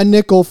had a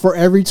nickel for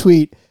every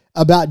tweet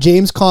about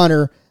James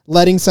Conner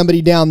letting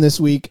somebody down this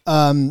week,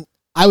 I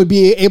would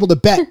be able to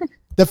bet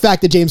the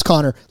fact that James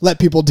Conner let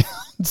people down.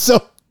 So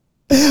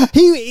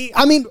he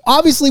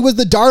obviously was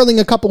the darling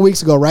a couple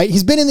weeks ago, right?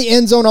 He's been in the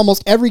end zone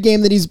almost every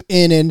game that he's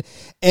in,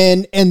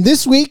 and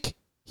this week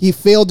he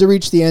failed to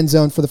reach the end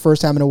zone for the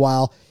first time in a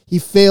while. He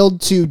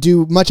failed to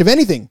do much of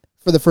anything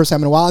for the first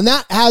time in a while, and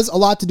that has a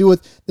lot to do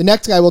with the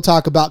next guy we'll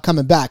talk about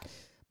coming back.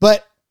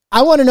 But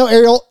I want to know,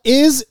 Ariel,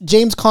 is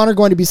James Conner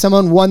going to be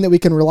someone, one, that we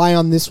can rely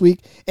on this week?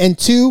 And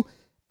 2,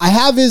 I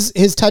have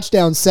his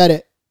touchdown set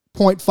at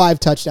 0.5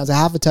 touchdowns, a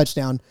half a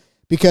touchdown,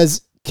 because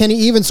can he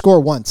even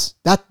score once?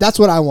 That's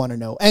what I want to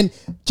know. And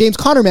James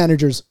Conner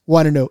managers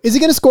want to know, is he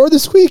going to score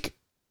this week?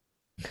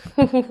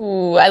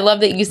 Ooh, I love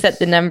that you set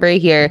the number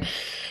here.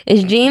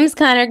 Is James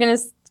Conner going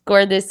to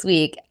score this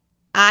week?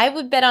 I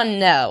would bet on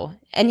no.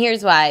 And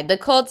here's why. The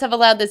Colts have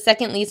allowed the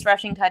second least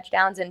rushing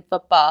touchdowns in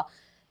football.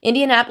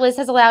 Indianapolis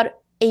has allowed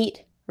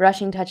 8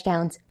 rushing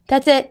touchdowns.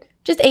 That's it.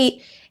 Just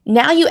 8.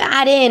 Now you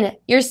add in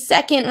your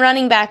second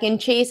running back in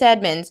Chase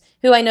Edmonds,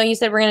 who I know you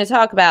said we're going to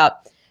talk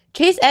about.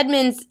 Chase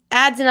Edmonds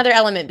adds another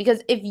element,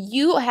 because if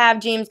you have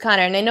James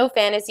Conner, and I know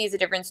fantasy is a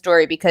different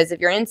story, because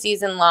if you're in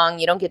season long,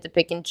 you don't get to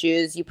pick and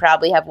choose. You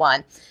probably have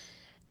one.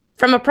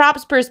 From a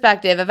props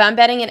perspective, if I'm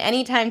betting an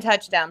anytime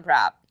touchdown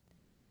prop,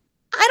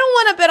 I don't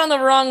want to bet on the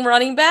wrong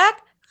running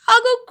back.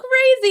 I'll go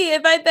crazy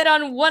if I bet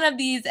on one of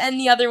these and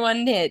the other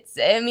one hits.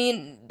 I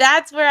mean,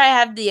 that's where I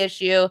have the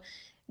issue.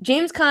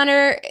 James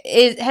Conner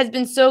has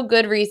been so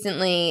good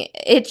recently.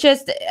 It's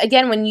just,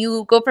 again, when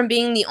you go from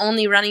being the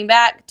only running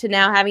back to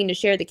now having to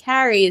share the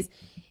carries,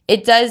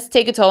 it does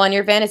take a toll on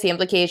your fantasy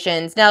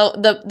implications. Now,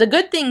 the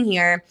good thing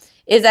here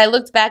is I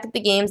looked back at the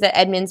games that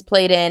Edmonds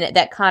played in,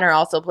 that Conner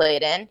also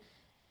played in,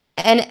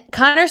 and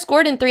Conner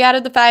scored in 3 out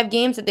of the 5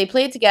 games that they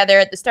played together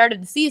at the start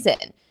of the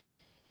season.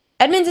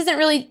 Edmonds isn't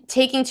really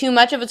taking too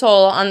much of a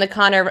toll on the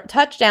Conner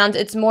touchdowns.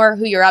 It's more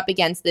who you're up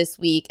against this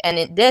week. And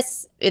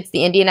it's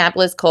the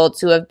Indianapolis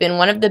Colts, who have been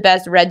one of the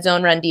best red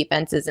zone run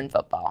defenses in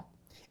football.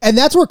 And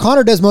that's where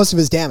Connor does most of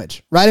his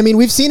damage, right? I mean,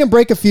 we've seen him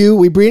break a few.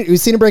 We've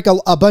seen him break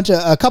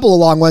a couple of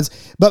long ones,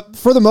 but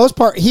for the most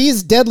part,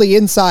 he's deadly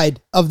inside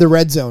of the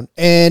red zone.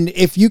 And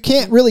if you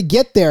can't really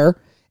get there,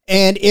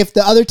 and if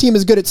the other team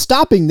is good at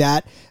stopping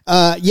that,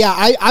 I'm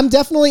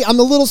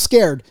a little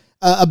scared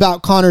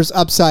about Connor's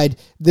upside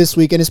this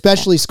week, and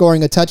especially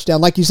scoring a touchdown,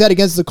 like you said,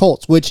 against the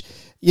Colts, which,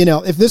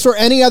 if this were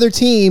any other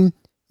team,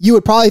 you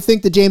would probably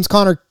think that James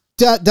Conner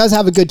does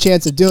have a good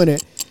chance of doing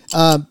it.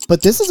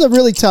 But this is a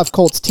really tough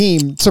Colts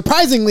team.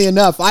 Surprisingly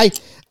enough, I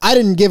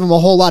didn't give him a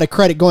whole lot of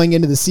credit going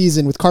into the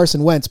season with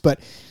Carson Wentz, but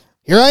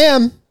here I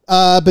am.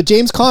 But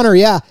James Conner,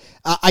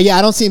 I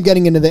don't see him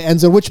getting into the end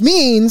zone, which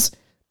means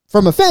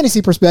from a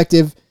fantasy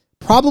perspective,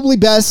 probably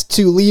best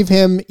to leave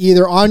him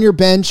either on your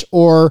bench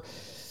or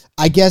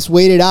I guess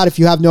wait it out if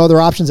you have no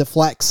other options at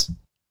flex.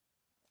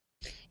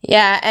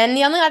 Yeah, and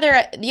the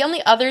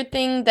only other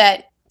thing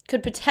that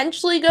could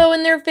potentially go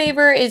in their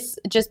favor is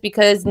just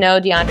because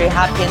DeAndre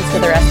Hopkins for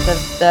the rest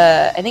of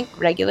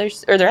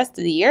the rest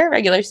of the year,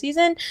 regular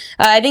season.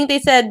 I think they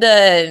said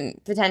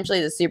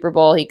potentially the Super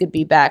Bowl he could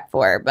be back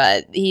for,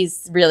 but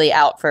he's really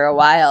out for a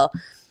while.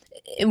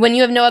 When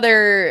you have no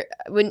other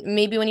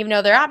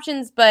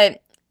options,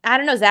 but I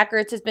don't know. Zach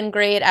Ertz has been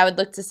great. I would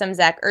look to some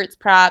Zach Ertz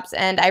props,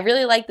 and I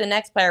really like the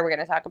next player we're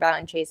going to talk about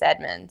in Chase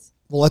Edmonds.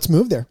 Well, let's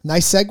move there.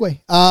 Nice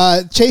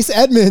segue. Chase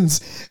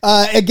Edmonds.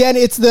 Again,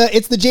 it's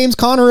the James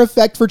Conner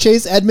effect for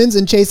Chase Edmonds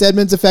and Chase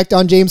Edmonds effect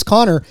on James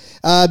Conner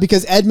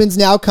because Edmonds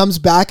now comes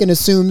back and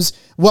assumes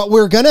what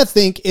we're going to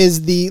think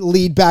is the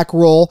lead back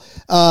role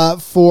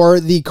for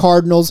the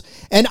Cardinals.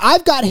 And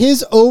I've got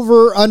his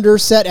over-under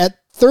set at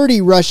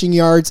 30 rushing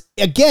yards.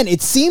 Again,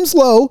 it seems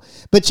low,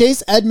 but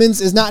Chase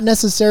Edmonds has not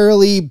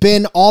necessarily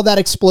been all that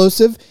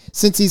explosive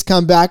since he's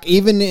come back.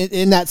 Even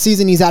in that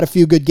season, he's had a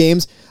few good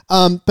games.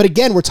 But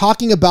again, we're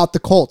talking about the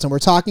Colts, and we're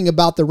talking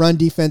about the run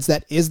defense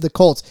that is the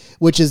Colts,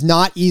 which is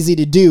not easy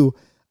to do.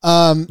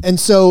 And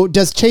so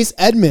does Chase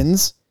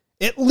Edmonds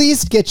at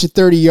least get you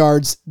 30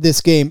 yards this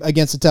game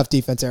against a tough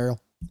defense,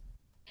 Ariel?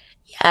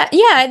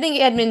 Yeah, I think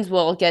Edmonds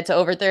will get to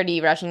over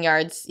 30 rushing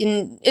yards.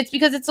 And it's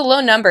because it's a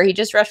low number. He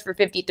just rushed for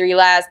 53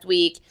 last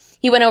week.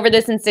 He went over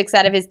this in 6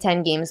 out of his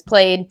 10 games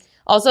played.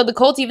 Also, the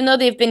Colts, even though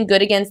they've been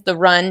good against the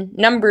run,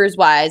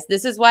 numbers-wise,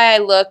 this is why I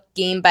look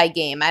game by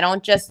game. I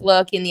don't just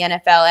look in the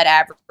NFL at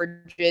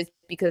averages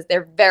because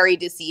they're very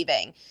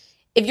deceiving.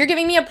 If you're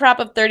giving me a prop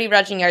of 30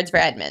 rushing yards for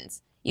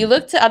Edmonds, you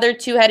look to other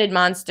two-headed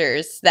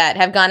monsters that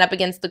have gone up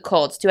against the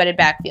Colts, two-headed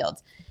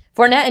backfields.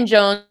 Fournette and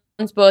Jones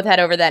both had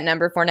over that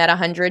number. Fournette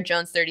 100,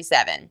 Jones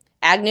 37.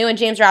 Agnew and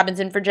James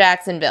Robinson for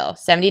Jacksonville,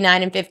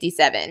 79 and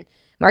 57.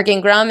 Mark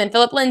Ingram and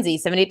Phillip Lindsay,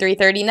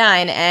 73-39,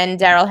 and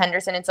Darrell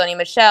Henderson and Sony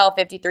Michel,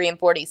 53 and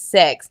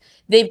 46.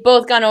 They've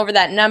both gone over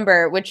that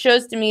number, which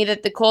shows to me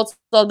that the Colts,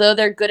 although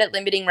they're good at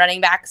limiting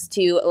running backs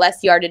to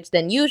less yardage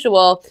than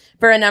usual,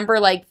 for a number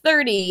like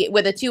 30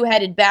 with a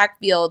two-headed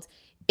backfield,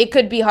 it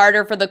could be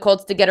harder for the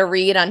Colts to get a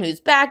read on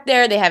who's back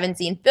there. They haven't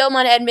seen film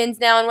on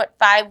Edmonds now in,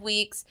 5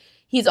 weeks?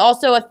 He's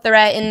also a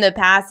threat in the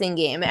passing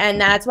game,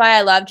 and that's why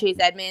I love Chase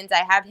Edmonds.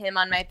 I have him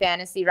on my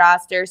fantasy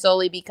roster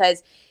solely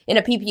because in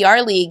a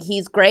PPR league,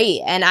 he's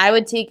great, and I've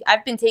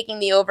been taking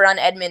the over on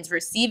Edmonds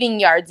receiving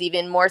yards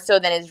even more so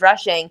than his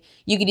rushing.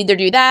 You could either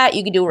do that,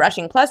 you could do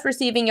rushing plus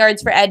receiving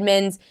yards for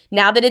Edmonds.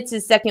 Now that it's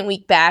his second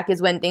week back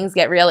is when things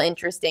get real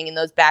interesting in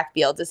those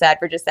backfields, aside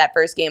for just that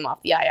first game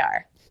off the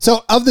IR.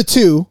 So of the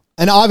two,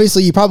 and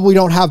obviously you probably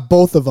don't have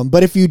both of them,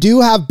 but if you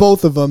do have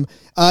both of them,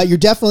 you're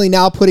definitely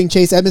now putting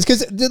Chase Edmonds.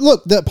 Because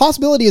look, the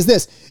possibility is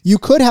this. You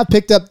could have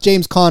picked up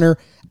James Conner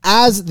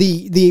as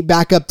the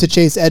backup to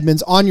Chase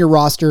Edmonds on your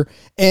roster.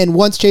 And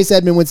once Chase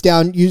Edmonds went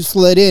down, you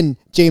slid in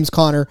James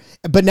Conner.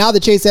 But now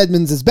that Chase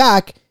Edmonds is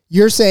back,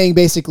 you're saying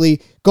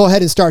basically go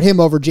ahead and start him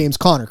over James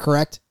Conner,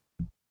 correct?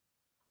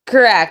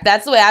 Correct.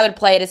 That's the way I would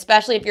play it,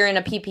 especially if you're in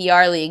a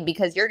PPR league,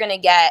 because you're going to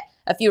get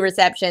a few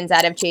receptions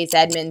out of Chase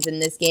Edmonds in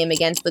this game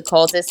against the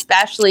Colts,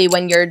 especially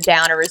when you're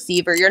down a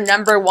receiver. Your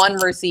number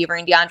one receiver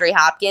in DeAndre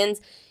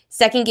Hopkins.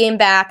 Second game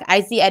back,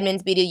 I see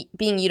Edmonds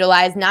being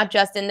utilized not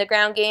just in the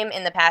ground game,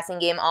 in the passing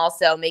game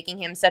also, making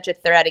him such a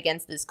threat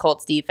against this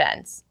Colts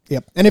defense.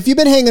 Yep. And if you've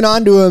been hanging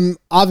on to him,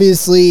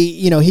 obviously,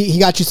 he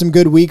got you some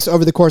good weeks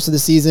over the course of the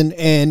season,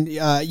 and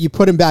you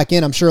put him back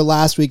in, I'm sure,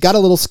 last week. Got a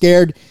little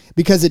scared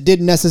because it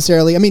didn't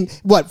necessarily,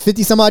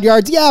 50 some odd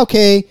yards? Yeah,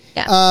 okay.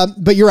 Yeah.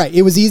 But you're right.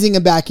 It was easing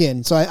him back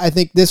in. So I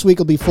think this week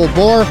will be full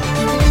bore.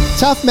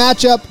 Tough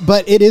matchup,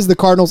 but it is the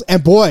Cardinals.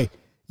 And boy,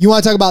 you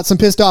want to talk about some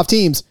pissed off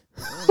teams.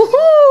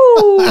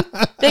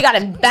 They got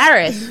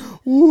embarrassed.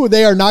 Ooh,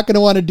 they are not going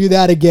to want to do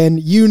that again.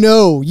 You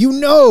know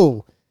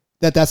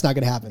that's not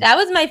going to happen. That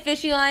was my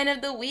fishy line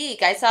of the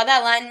week. I saw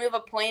that line move a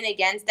point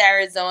against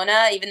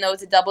Arizona, even though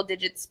it's a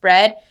double-digit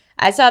spread.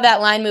 I saw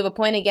that line move a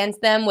point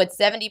against them with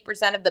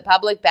 70% of the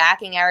public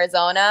backing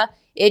Arizona.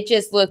 It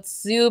just looked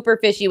super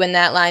fishy when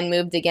that line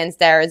moved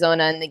against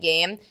Arizona in the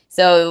game.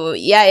 So,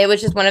 yeah, it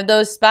was just one of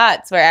those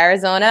spots where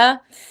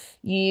Arizona,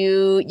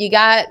 you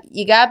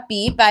got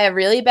beat by a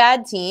really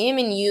bad team,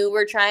 and you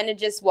were trying to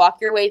just walk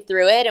your way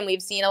through it. And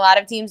we've seen a lot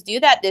of teams do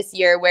that this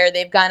year, where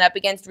they've gone up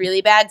against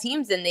really bad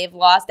teams and they've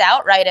lost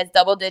outright as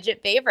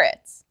double-digit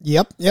favorites.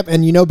 Yep.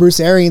 And Bruce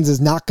Arians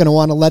is not going to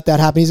want to let that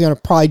happen. He's going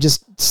to probably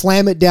just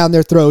slam it down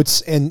their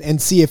throats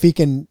and see if he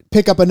can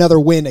pick up another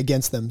win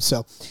against them.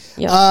 So,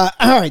 Yep.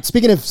 All right.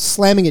 Speaking of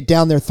slamming it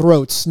down their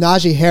throats,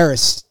 Najee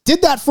Harris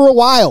did that for a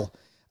while.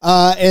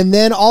 And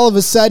then all of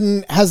a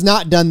sudden has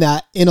not done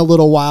that in a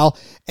little while.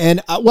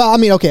 And a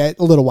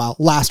little while,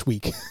 last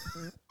week.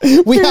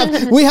 we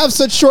have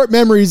such short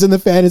memories in the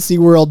fantasy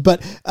world,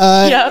 but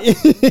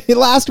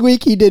last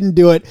week he didn't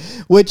do it,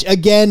 which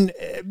again,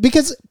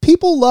 because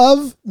people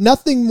love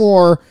nothing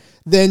more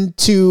than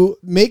to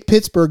make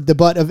Pittsburgh the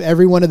butt of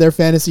every one of their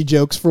fantasy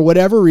jokes for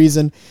whatever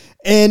reason.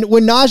 And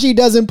when Najee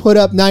doesn't put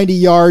up 90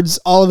 yards,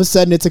 all of a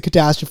sudden it's a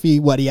catastrophe.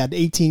 He had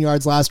 18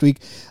 yards last week.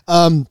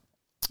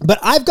 But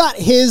I've got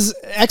his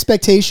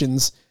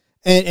expectations,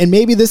 and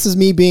maybe this is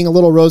me being a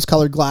little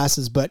rose-colored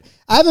glasses, but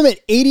I have him at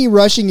 80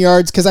 rushing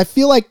yards because I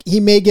feel like he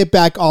may get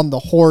back on the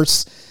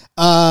horse.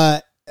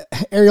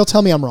 Ariel,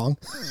 tell me I'm wrong.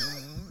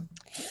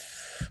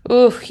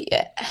 Ooh,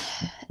 yeah.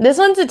 This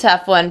one's a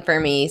tough one for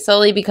me,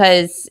 solely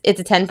because it's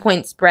a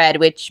 10-point spread,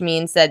 which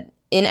means that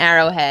in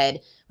Arrowhead,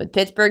 with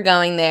Pittsburgh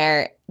going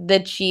there, the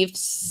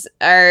Chiefs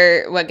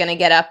are going to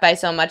get up by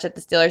so much that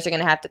the Steelers are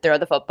going to have to throw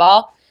the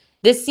football.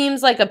 This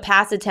seems like a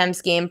pass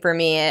attempts game for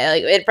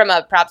me, from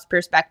a props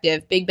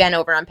perspective. Big Ben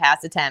over on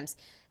pass attempts.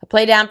 A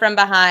play down from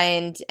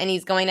behind, and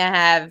he's going to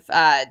have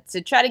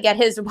to try to get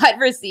his wide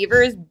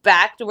receivers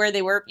back to where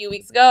they were a few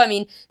weeks ago. I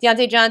mean,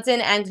 Deontay Johnson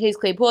and Chase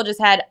Claypool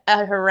just had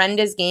a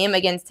horrendous game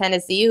against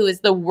Tennessee, who is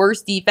the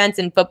worst defense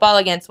in football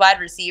against wide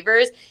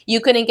receivers.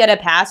 You couldn't get a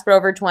pass for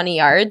over 20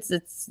 yards.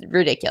 It's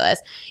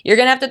ridiculous. You're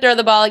going to have to throw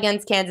the ball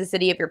against Kansas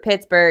City if you're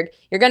Pittsburgh.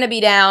 You're going to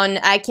be down.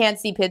 I can't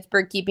see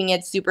Pittsburgh keeping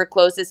it super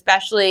close,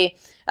 especially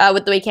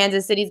with the way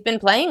Kansas City's been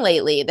playing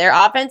lately. Their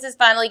offense is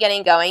finally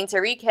getting going.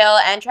 Tyreek Hill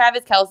and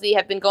Travis Kelce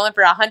have been going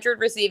for 100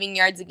 receiving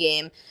yards a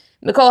game.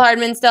 Mecole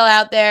Hardman's still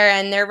out there,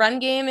 and their run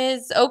game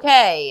is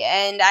okay.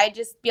 And I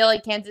just feel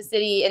like Kansas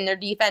City and their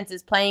defense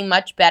is playing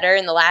much better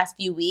in the last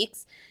few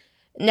weeks.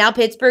 Now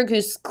Pittsburgh,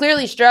 who's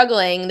clearly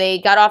struggling, they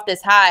got off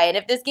this high. And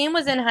if this game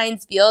was in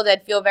Heinz Field,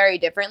 I'd feel very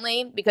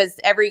differently,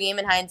 because every game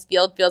in Heinz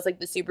Field feels like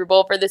the Super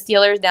Bowl for the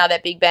Steelers now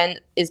that Big Ben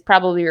is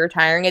probably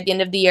retiring at the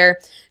end of the year.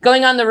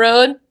 Going on the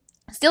road,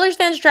 Steelers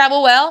fans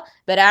travel well,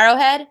 but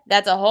Arrowhead,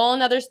 that's a whole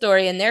nother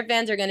story, and their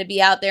fans are going to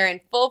be out there in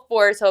full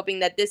force hoping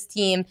that this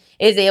team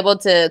is able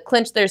to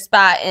clinch their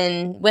spot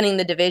in winning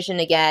the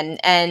division again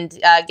and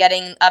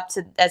getting up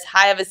to as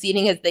high of a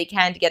seeding as they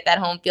can to get that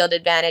home field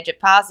advantage if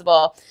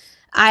possible.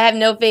 I have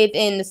no faith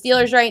in the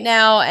Steelers right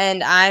now,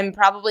 and I'm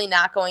probably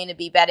not going to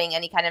be betting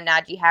any kind of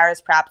Najee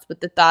Harris props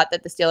with the thought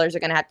that the Steelers are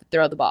going to have to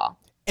throw the ball.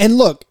 And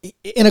look,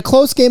 in a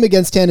close game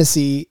against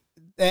Tennessee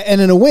and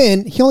in a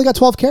win, he only got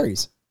 12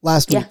 carries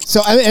last week.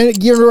 So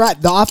and you're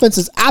right. The offense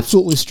is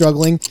absolutely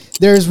struggling.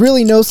 There's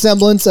really no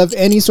semblance of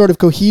any sort of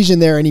cohesion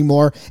there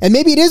anymore. And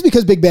maybe it is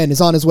because Big Ben is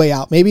on his way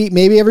out.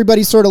 Maybe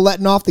everybody's sort of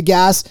letting off the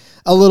gas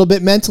a little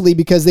bit mentally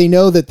because they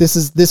know that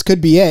this could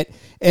be it.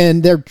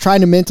 And they're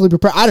trying to mentally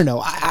prepare. I don't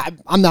know.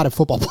 I'm not a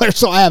football player,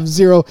 so I have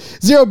zero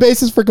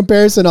basis for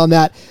comparison on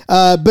that.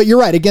 But you're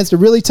right, against a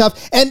really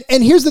tough. And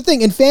here's the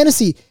thing, in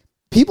fantasy,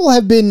 people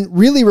have been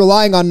really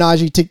relying on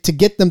Najee to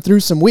get them through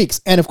some weeks.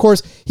 And of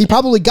course, he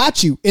probably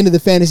got you into the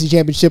fantasy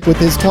championship with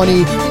his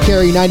 20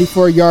 carry,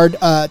 94-yard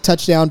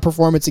touchdown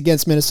performance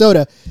against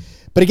Minnesota.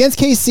 But against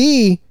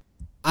KC,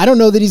 I don't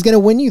know that he's going to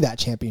win you that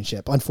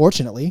championship,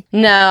 unfortunately.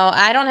 No,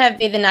 I don't have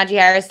faith in Najee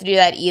Harris to do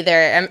that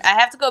either. I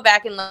have to go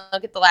back and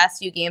look at the last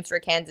few games for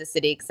Kansas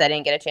City because I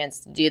didn't get a chance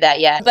to do that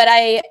yet. But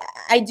I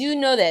do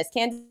know this.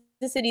 Kansas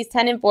City's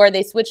 10-4.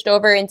 They switched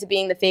over into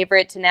being the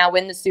favorite to now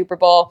win the Super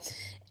Bowl.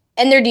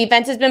 And their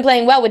defense has been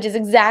playing well, which is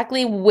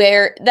exactly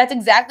why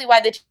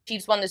the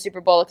Chiefs won the Super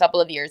Bowl a couple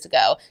of years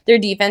ago. Their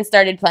defense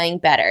started playing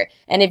better.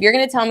 And if you're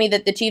going to tell me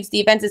that the Chiefs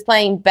defense is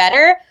playing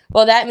better,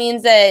 well, that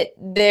means that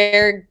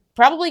they're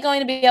probably going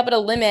to be able to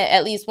limit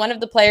at least one of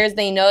the players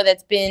they know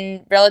that's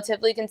been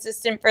relatively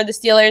consistent for the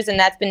Steelers, and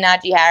that's been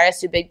Najee Harris,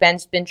 who Big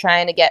Ben's been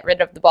trying to get rid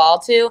of the ball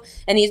to,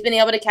 and he's been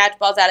able to catch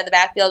balls out of the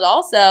backfield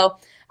also.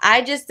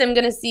 I just am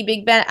going to see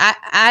Big Ben.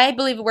 I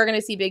believe we're going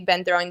to see Big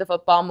Ben throwing the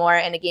football more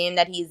in a game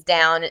that he's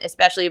down,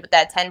 especially with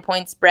that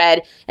 10-point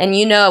spread. And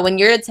when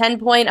you're a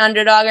 10-point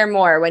underdog or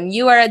more, when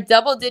you are a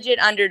double-digit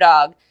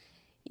underdog,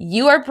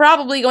 you are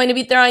probably going to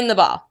be throwing the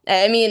ball.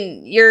 I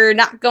mean, you're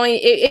not going,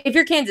 if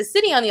you're Kansas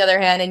City, on the other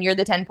hand, and you're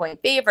the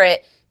 10-point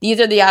favorite, these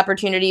are the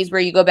opportunities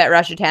where you go bet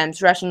rush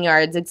attempts, rushing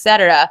yards,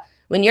 etc.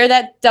 When you're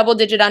that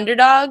double-digit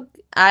underdog,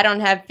 I don't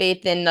have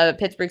faith in the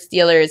Pittsburgh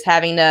Steelers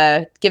having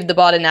to give the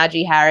ball to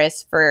Najee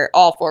Harris for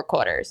all 4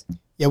 quarters.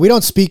 Yeah, we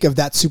don't speak of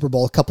that Super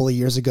Bowl a couple of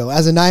years ago.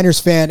 As a Niners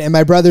fan and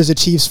my brother's a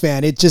Chiefs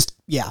fan, it just,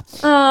 yeah.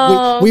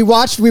 We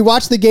watched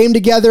the game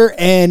together,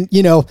 and,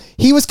 you know,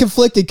 he was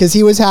conflicted because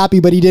he was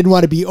happy, but he didn't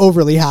want to be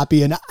overly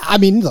happy. And I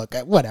mean, look,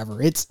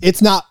 whatever.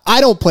 It's not,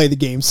 I don't play the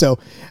game, so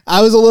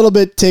I was a little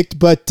bit ticked,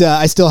 but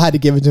I still had to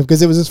give it to him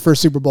because it was his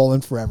first Super Bowl in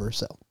forever,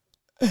 so.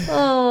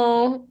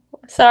 Oh,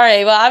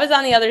 sorry. Well, I was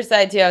on the other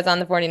side too. I was on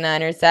the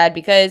 49ers side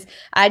because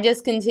I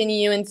just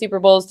continue in Super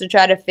Bowls to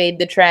try to fade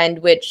the trend,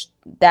 which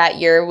that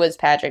year was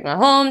Patrick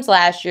Mahomes.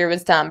 Last year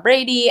was Tom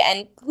Brady.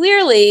 And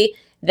clearly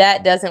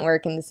that doesn't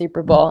work in the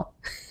Super Bowl.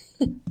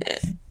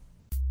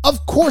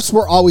 Of course,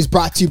 we're always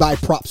brought to you by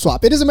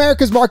PropSwap. It is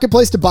America's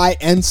marketplace to buy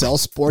and sell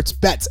sports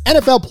bets.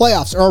 NFL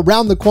playoffs are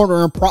around the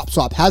corner, and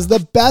PropSwap has the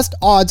best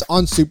odds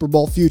on Super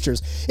Bowl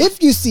futures.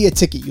 If you see a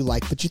ticket you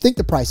like, but you think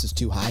the price is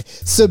too high,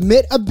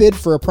 submit a bid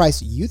for a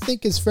price you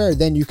think is fair,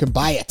 then you can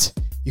buy it.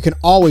 You can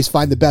always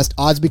find the best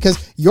odds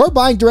because you're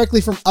buying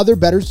directly from other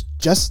bettors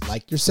just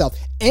like yourself.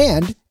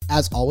 And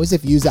as always,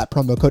 if you use that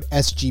promo code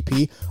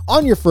SGP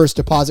on your first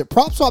deposit,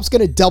 PropSwap's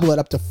going to double it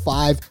up to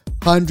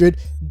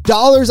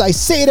 $500. I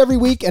say it every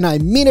week, and I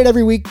mean it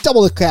every week.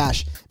 Double the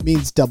cash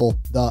means double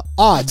the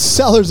odds.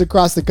 Sellers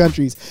across the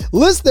country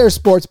list their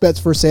sports bets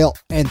for sale,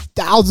 and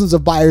thousands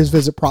of buyers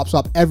visit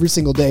PropSwap every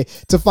single day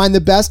to find the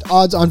best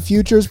odds on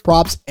futures,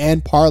 props,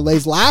 and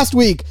parlays. Last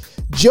week,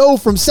 Joe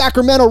from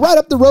Sacramento, right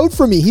up the road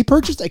from me, he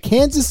purchased a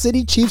Kansas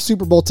City Chiefs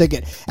Super Bowl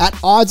ticket at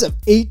odds of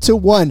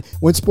 8-1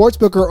 when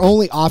Sportsbook are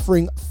only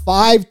offering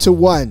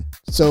 5-1.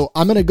 So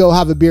I'm going to go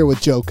have a beer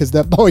with Joe because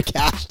that boy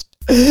cashed.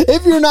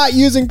 If you're not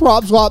using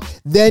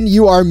PropSwap, then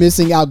you are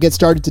missing out. Get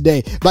started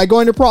today by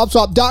going to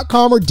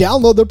PropSwap.com or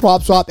download the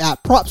PropSwap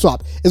app.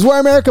 PropSwap is where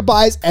America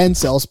buys and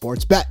sells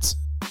sports bets.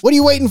 What are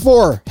you waiting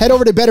for? Head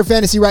over to Better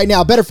Fantasy right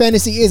now. Better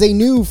Fantasy is a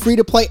new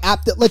free-to-play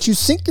app that lets you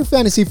sync your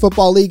fantasy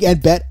football league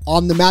and bet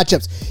on the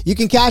matchups. You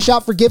can cash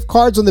out for gift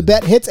cards when the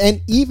bet hits and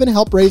even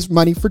help raise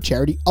money for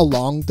charity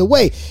along the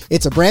way.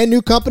 It's a brand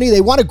new company. They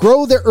want to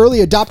grow their early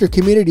adopter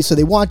community, so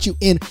they want you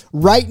in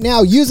right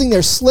now using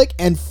their slick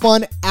and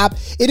fun app.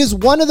 It is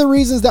one of the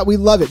reasons that we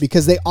love it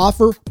because they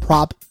offer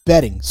prop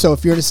betting. So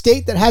if you're in a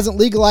state that hasn't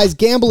legalized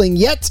gambling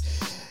yet,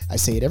 I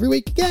say it every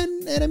week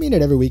again, and I mean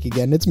it every week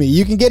again. It's me.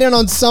 You can get in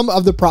on some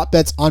of the prop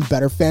bets on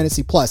Better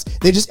Fantasy Plus.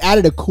 They just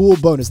added a cool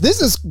bonus.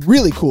 This is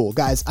really cool,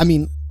 guys. I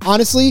mean,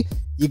 honestly,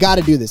 you got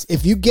to do this.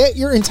 If you get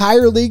your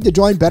entire league to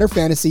join Better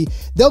Fantasy,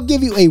 they'll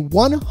give you a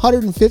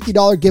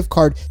 $150 gift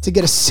card to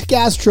get a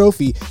sick-ass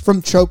trophy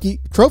from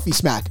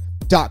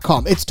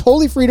TrophySmack.com. It's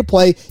totally free to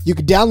play. You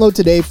can download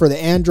today for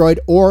the Android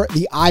or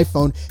the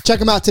iPhone. Check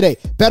them out today.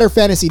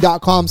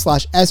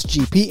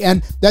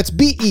 BetterFantasy.com/SGPN. That's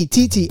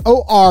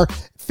BETTOR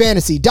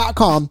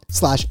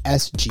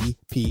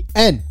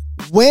fantasy.com/SGPN.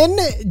 When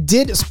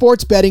did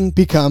sports betting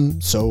become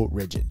so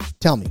rigid?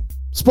 Tell me.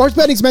 Sports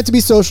betting is meant to be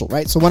social,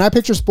 right? So when I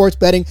picture sports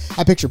betting,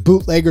 I picture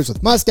bootleggers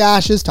with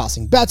mustaches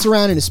tossing bets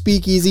around in a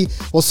speakeasy.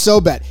 Well,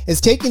 SoBet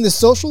is taking the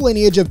social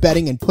lineage of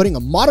betting and putting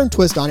a modern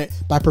twist on it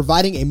by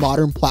providing a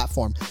modern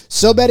platform.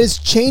 SoBet is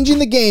changing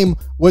the game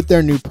with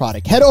their new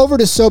product. Head over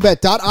to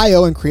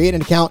SoBet.io and create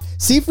an account.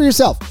 See for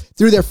yourself.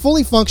 Through their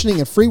fully functioning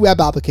and free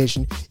web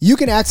application, you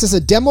can access a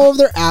demo of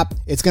their app.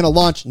 It's going to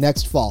launch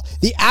next fall.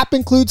 The app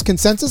includes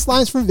consensus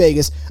lines from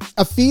Vegas,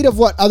 a feed of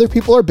what other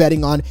people are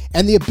betting on,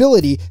 and the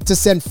ability to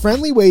send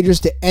friendly wagers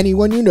to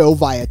anyone you know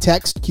via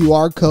text,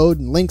 QR code,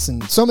 and links,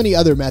 and so many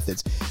other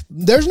methods.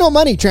 There's no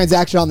money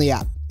transaction on the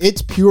app.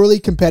 It's purely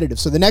competitive.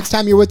 So the next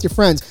time you're with your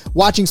friends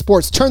watching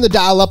sports, turn the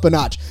dial up a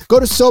notch. Go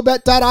to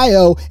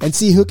SoBet.io and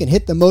see who can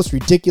hit the most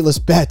ridiculous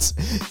bets.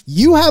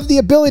 You have the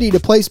ability to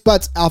place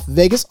bets off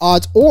Vegas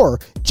odds or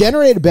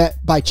generate a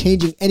bet by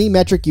changing any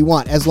metric you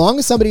want, as long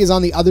as somebody is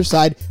on the other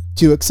side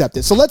to accept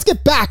it. So let's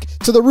get back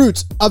to the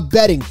roots of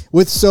betting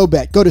with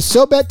SoBet. Go to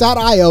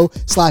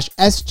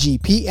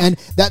SoBet.io/SGPN.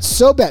 That's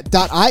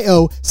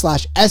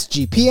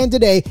SoBet.io/SGPN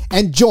today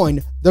and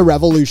join the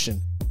revolution.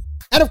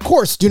 And of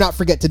course, do not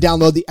forget to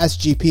download the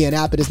SGPN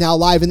app. It is now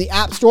live in the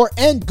App Store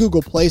and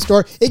Google Play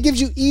Store. It gives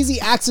you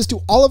easy access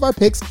to all of our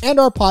picks and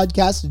our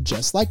podcasts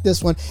just like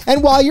this one.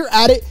 And while you're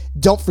at it,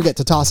 don't forget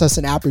to toss us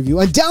an app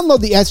review and download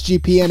the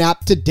SGPN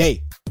app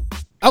today.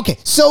 Okay,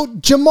 so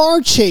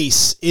Ja'Marr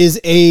Chase is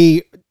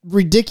a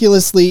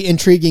ridiculously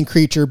intriguing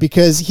creature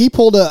because he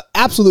pulled an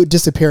absolute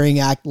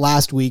disappearing act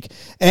last week.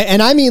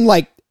 And I mean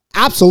like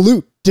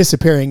absolute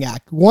disappearing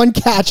act. One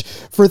catch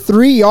for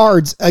 3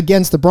 yards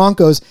against the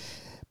Broncos.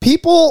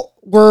 People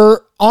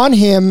were on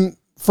him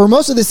for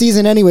most of the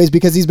season anyways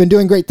because he's been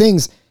doing great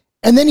things,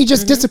 and then he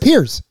just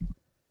disappears.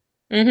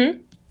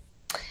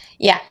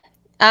 Yeah.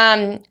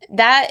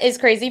 That is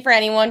crazy for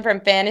anyone from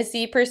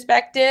fantasy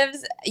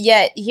perspectives,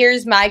 yet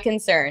here's my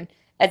concern.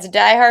 As a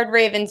diehard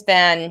Ravens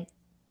fan,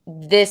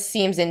 this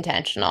seems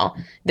intentional.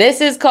 This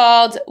is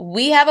called,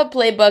 we have a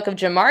playbook of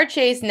Ja'Marr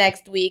Chase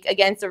next week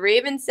against a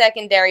Ravens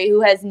secondary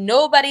who has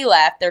nobody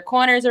left. Their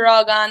corners are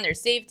all gone, their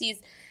safeties.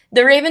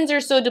 the Ravens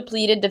are so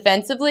depleted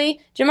defensively.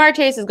 Jamar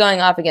Chase is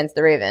going off against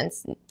the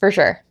Ravens for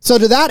sure. So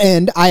to that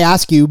end, I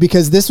ask you,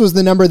 because this was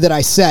the number that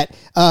I set,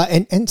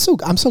 and so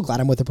I'm so glad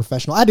I'm with a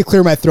professional. I had to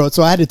clear my throat,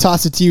 so I had to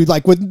toss it to you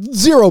like with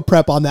zero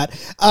prep on that.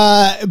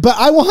 But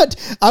I want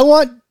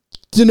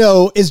to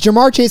know, is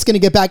Jamar Chase going to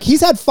get back?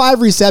 He's had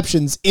 5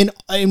 receptions in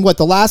what,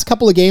 the last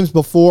couple of games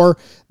before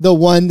the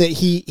one that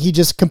he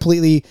just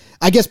completely,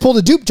 I guess, pulled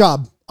a dupe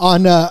job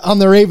on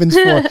the Ravens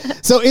for.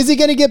 So is he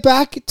going to get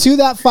back to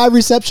that 5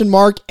 reception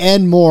mark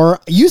and more?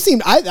 You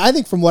seem, I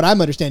think from what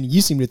I'm understanding,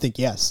 you seem to think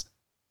yes.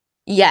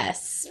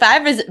 Yes.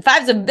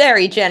 5's a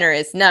very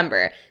generous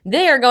number.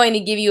 They are going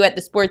to give you at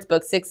the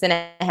sportsbook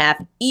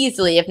 6.5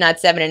 easily, if not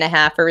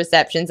 7.5 for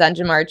receptions on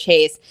Jamar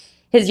Chase.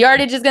 His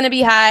yardage is going to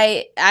be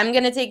high. I'm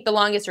going to take the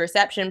longest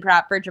reception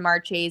prop for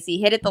Jamar Chase.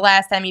 He hit it the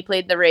last time he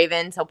played the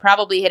Ravens. He'll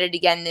probably hit it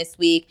again this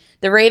week.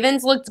 The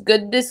Ravens looked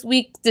good this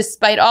week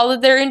despite all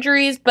of their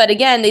injuries, but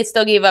again, they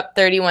still gave up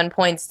 31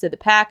 points to the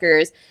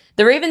Packers.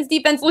 The Ravens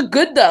defense looked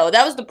good, though.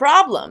 That was the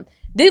problem.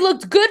 They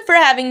looked good for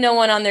having no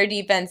one on their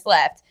defense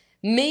left.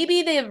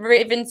 Maybe the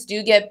Ravens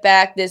do get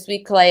back this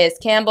week. Calais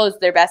Campbell is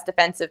their best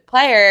defensive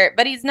player,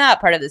 but he's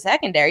not part of the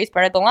secondary. He's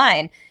part of the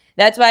line.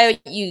 That's why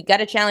you got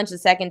to challenge the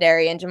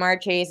secondary, and Jamar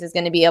Chase is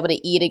going to be able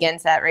to eat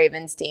against that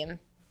Ravens team.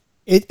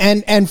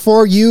 And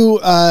for you,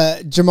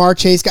 Jamar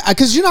Chase,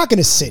 because you're not going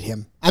to sit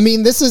him. I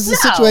mean, this is a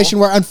situation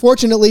where,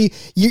 unfortunately,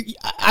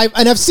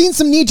 I've seen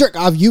some knee-jerk.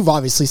 You've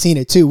obviously seen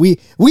it too. We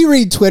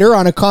read Twitter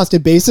on a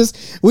constant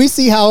basis. We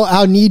see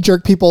how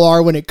knee-jerk people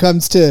are when it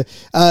comes to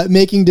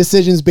making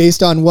decisions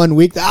based on 1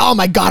 week. Oh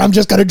my God, I'm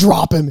just going to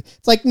drop him.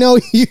 It's like, no,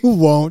 you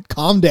won't.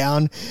 Calm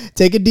down.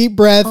 Take a deep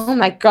breath. Oh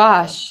my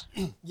gosh.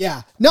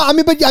 Yeah. No, I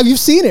mean, but you've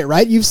seen it,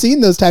 right? You've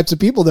seen those types of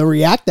people that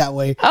react that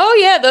way. Oh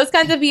yeah, those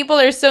kinds of people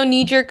are so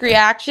knee-jerk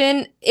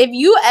reaction. If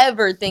you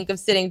ever think of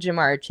sitting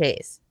Jamar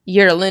Chase,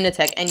 you're a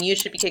lunatic, and you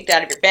should be kicked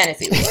out of your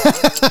fantasy league.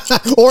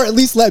 Or at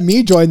least let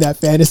me join that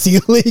fantasy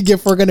league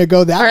if we're going to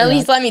go that Or at route.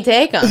 least let me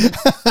take them.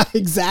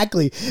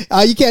 Exactly.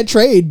 You can't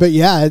trade, but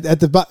yeah,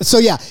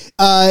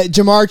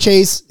 Jamar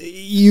Chase,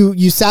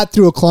 you sat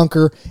through a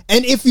clunker,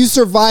 and if you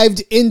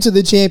survived into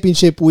the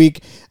championship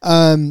week,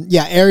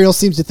 Ariel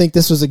seems to think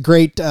this was a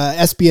great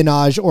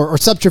espionage or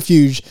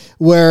subterfuge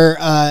where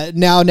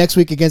now next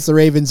week against the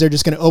Ravens, they're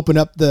just going to open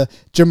up the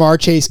Jamar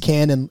Chase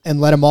can and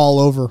let them all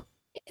over.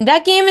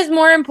 That game is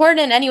more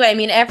important anyway. I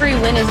mean, every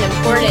win is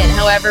important.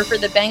 However, for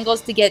the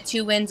Bengals to get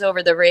 2 wins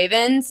over the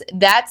Ravens,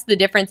 that's the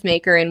difference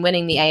maker in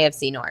winning the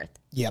AFC North.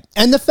 Yeah.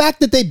 And the fact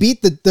that they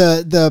beat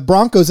the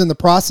Broncos in the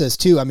process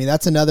too. I mean,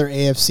 that's another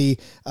AFC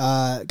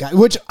guy,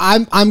 which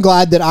I'm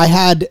glad that I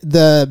had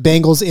the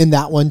Bengals in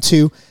that one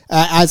too,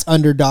 as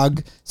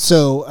underdog.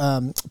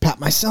 So pat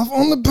myself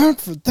on the back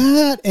for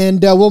that.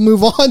 And we'll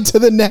move on to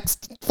the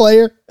next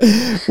player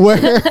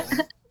where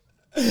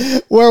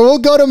we'll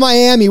go to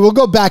Miami. We'll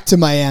go back to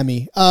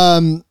Miami.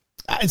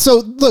 So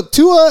look,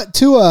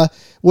 Tua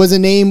was a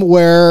name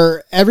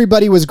where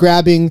everybody was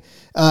grabbing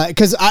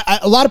because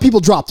a lot of people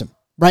dropped him.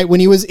 Right.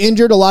 When he was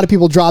injured, a lot of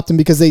people dropped him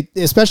because they,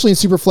 especially in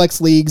super flex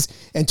leagues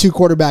and 2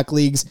 quarterback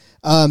leagues,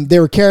 they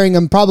were carrying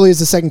him probably as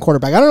the second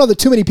quarterback. I don't know that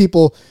too many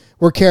people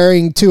were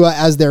carrying Tua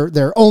as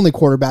their only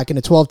quarterback in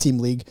a 12-team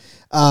league.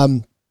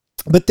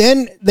 But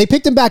then they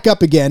picked him back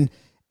up again,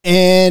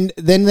 and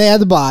then they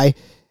had the bye.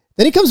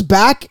 Then he comes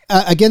back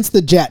against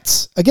the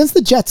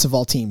Jets of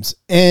all teams,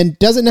 and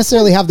doesn't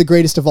necessarily have the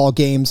greatest of all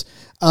games.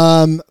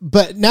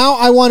 But now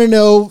I want to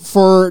know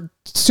for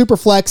super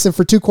flex and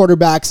for 2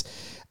 quarterbacks,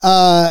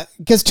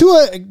 because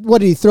Tua, what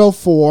did he throw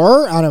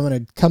for? I'm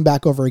going to come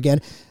back over again.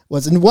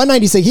 Was in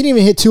 196. He didn't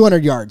even hit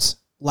 200 yards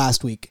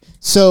last week.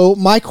 So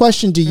my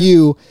question to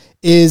you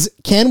is,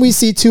 can we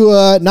see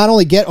Tua not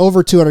only get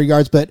over 200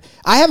 yards, but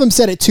I have him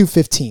set at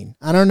 215.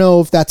 I don't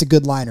know if that's a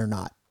good line or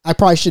not. I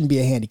probably shouldn't be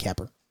a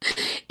handicapper.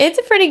 It's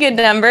a pretty good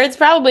number. It's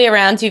probably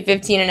around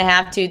 215.5,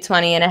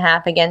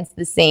 220.5 against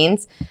the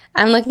Saints.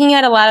 I'm looking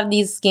at a lot of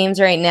these games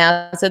right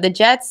now. So the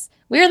Jets,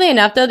 weirdly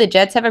enough, though, the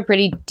Jets have a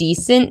pretty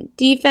decent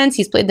defense.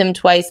 He's played them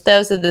twice,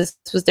 though, so this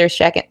was their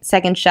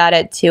second shot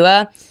at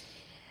Tua.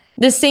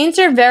 The Saints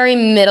are very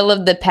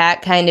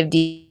middle-of-the-pack kind of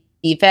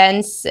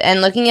defense,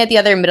 and looking at the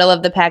other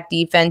middle-of-the-pack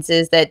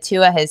defenses that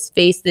Tua has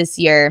faced this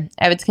year,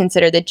 I would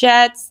consider the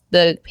Jets,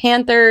 the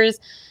Panthers.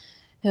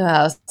 Who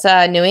else?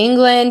 New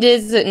England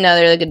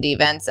they're a good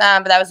defense,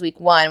 but that was week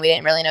 1. We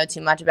didn't really know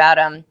too much about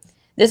them.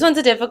 This one's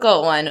a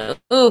difficult one.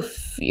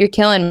 Oof, you're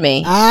killing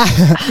me.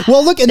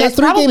 Well, look, in that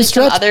 3-game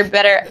stretch,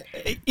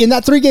 in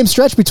that 3-game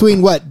stretch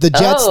between the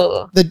Jets,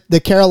 the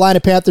Carolina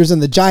Panthers, and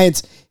the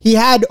Giants, he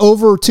had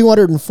over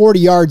 240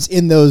 yards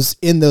in those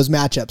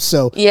matchups.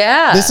 So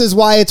yeah, this is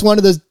why it's one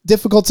of those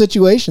difficult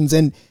situations.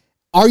 And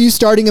are you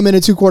starting him in a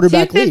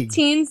 2-quarterback league?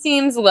 215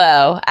 seems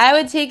low. I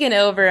would take an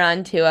over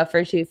on Tua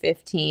for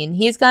 215.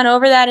 He's gone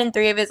over that in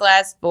 3 of his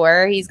last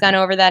 4. He's gone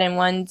over that in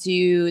 1,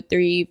 2,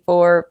 3,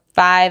 4,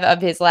 5 of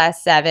his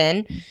last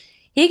 7.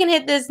 He can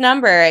hit this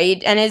number,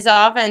 and his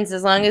offense,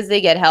 as long as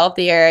they get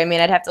healthier. I mean,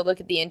 I'd have to look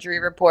at the injury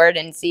report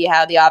and see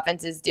how the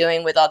offense is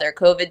doing with all their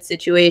COVID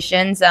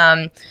situations.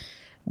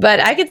 But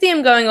I could see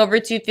him going over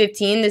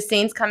 215. The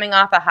Saints coming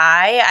off a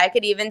high. I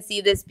could even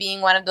see this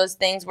being one of those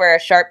things where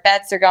sharp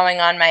bets are going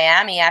on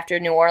Miami after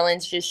New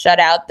Orleans just shut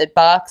out the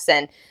Bucs,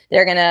 and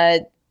they're going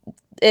to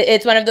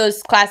it's one of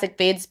those classic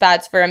fade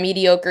spots for a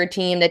mediocre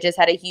team that just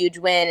had a huge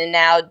win, and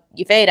now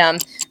you fade them.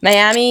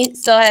 Miami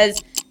still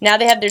has, now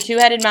they have their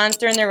two-headed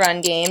monster in their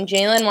run game.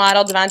 Jalen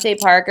Waddle, Devontae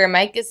Parker,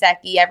 Mike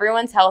Gesicki,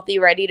 everyone's healthy,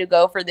 ready to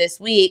go for this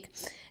week.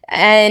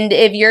 And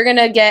if you're going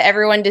to get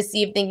everyone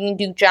deceived thinking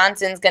Duke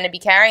Johnson's going to be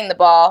carrying the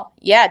ball,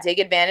 yeah, take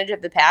advantage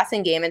of the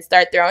passing game and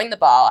start throwing the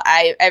ball.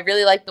 I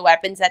really like the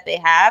weapons that they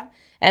have.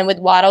 And with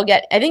Waddle,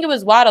 I think it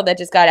was Waddle that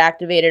just got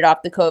activated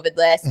off the COVID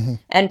list. Mm-hmm.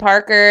 And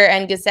Parker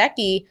and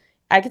Gesicki,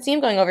 I could see him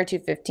going over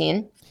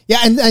 215. Yeah,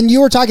 and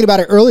you were talking about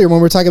it earlier when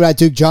we were talking about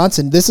Duke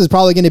Johnson. This is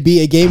probably going to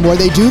be a game where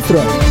they do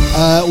throw,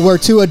 where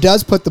Tua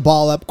does put the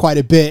ball up quite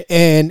a bit,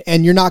 and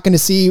you're not going to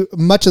see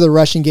much of the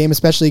rushing game,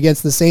 especially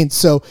against the Saints.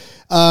 So,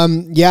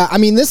 yeah, I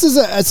mean, this is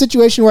a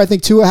situation where I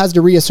think Tua has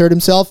to reassert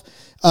himself.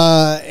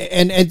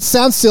 And it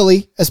sounds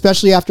silly,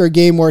 especially after a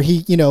game where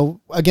he,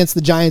 against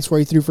the Giants where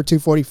he threw for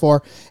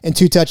 244 and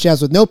 2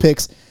 touchdowns with no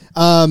picks.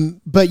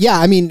 But yeah,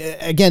 I mean,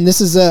 again,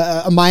 this is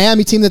a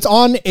Miami team that's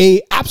on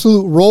a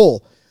absolute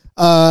roll.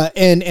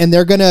 And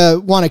they're going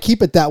to want to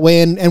keep it that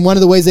way. And one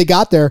of the ways they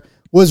got there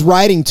was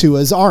riding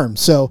Tua's arm.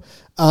 So,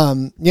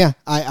 yeah,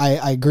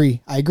 I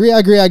agree.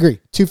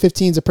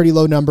 215 is a pretty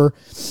low number.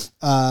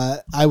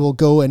 I will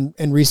go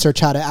and research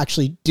how to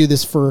actually do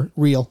this for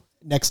real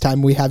next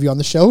time we have you on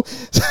the show.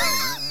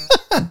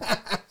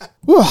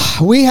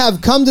 We have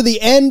come to the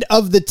end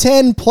of the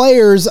 10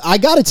 players. I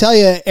got to tell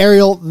you,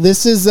 Ariel,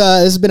 this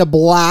has been a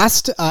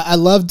blast. I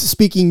loved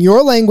speaking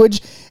your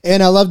language,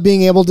 and I loved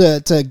being able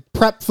to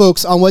prep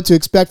folks on what to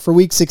expect for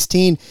Week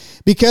 16.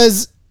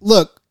 Because,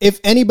 look, if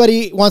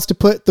anybody wants to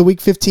put the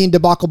Week 15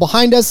 debacle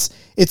behind us,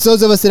 it's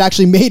those of us that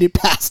actually made it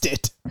past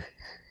it.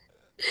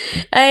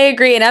 I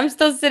agree, and I'm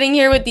still sitting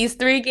here with these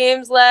 3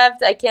 games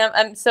left.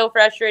 I'm so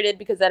frustrated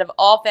because out of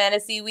all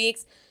fantasy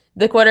weeks,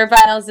 the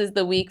quarterfinals is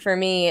the week for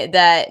me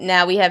that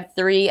now we have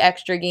 3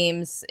 extra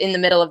games in the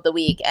middle of the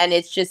week. And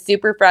it's just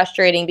super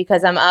frustrating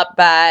because I'm up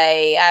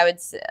by, I would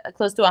say,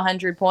 close to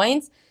 100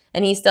 points.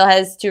 And he still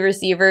has 2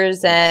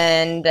 receivers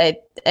and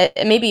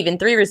maybe even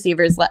 3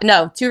 receivers.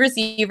 2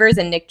 receivers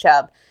and Nick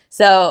Chubb.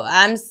 So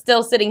I'm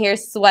still sitting here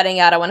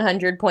sweating out a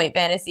 100-point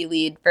fantasy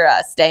lead for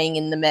us staying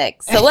in the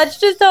mix. So let's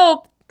just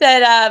hope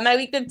that my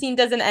Week 15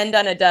 doesn't end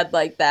on a dud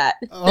like that.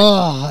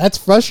 Oh, that's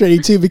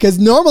frustrating too, because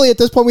normally at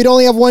this point we'd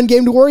only have 1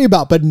 game to worry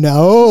about, but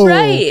no,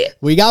 right?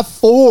 We got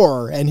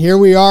 4, and here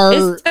we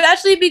are.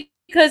 Especially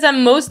because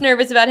I'm most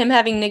nervous about him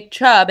having Nick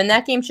Chubb, and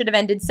that game should have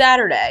ended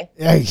Saturday.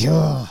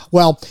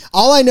 Well,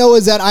 all I know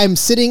is that I'm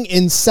sitting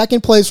in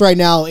second place right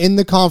now in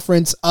the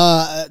conference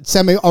the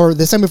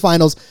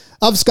semifinals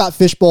of Scott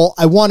Fishbowl.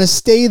 I want to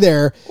stay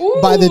there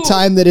by the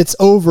time that it's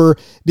over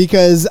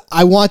because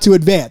I want to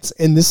advance,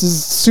 and this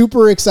is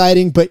super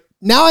exciting. But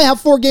now I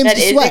have 4 games to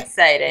sweat. That is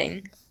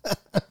exciting.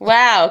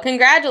 Wow,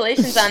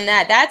 congratulations on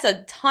that. That's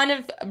a ton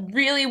of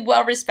really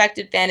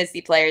well-respected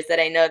fantasy players that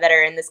I know that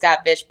are in the Scott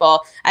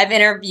Fishbowl. I've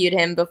interviewed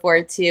him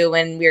before too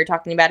when we were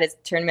talking about his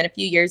tournament a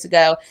few years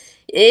ago.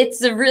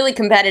 It's really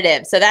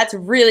competitive, so that's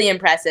really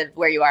impressive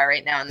where you are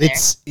right now in there.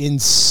 It's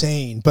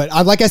insane, but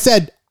like I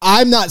said,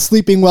 I'm not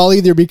sleeping well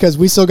either because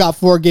we still got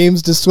 4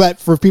 games to sweat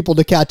for people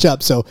to catch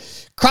up. So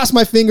cross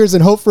my fingers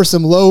and hope for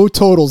some low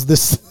totals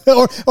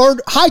or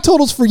high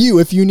totals for you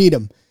if you need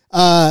them.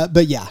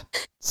 But yeah,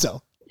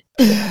 so.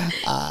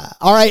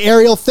 All right,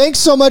 Ariel, thanks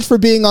so much for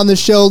being on the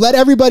show. Let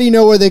everybody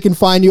know where they can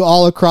find you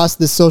all across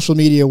the social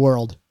media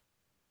world.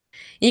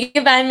 You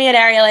can find me at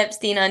Ariel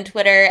Epstein on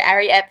Twitter,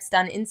 Ari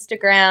Epstein on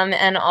Instagram,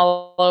 and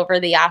all over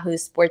the Yahoo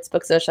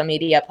Sportsbook social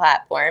media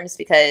platforms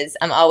because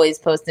I'm always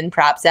posting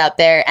props out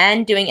there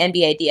and doing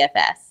NBA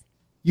DFS.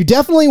 You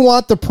definitely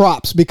want the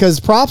props because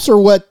props are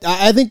what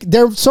I think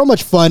they're so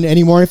much fun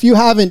anymore. If you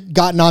haven't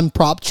gotten on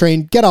prop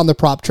train, get on the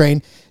prop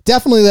train.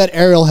 Definitely let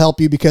Ariel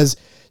help you because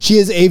she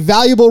is a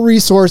valuable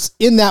resource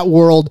in that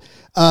world,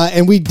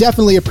 and we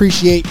definitely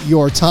appreciate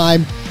your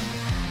time.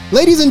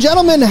 Ladies and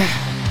gentlemen,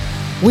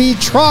 we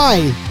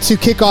try to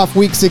kick off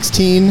Week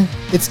 16.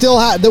 It's still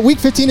the Week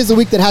 15 is the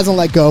week that hasn't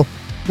let go.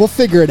 We'll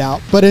figure it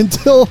out. But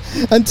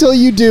until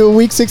you do,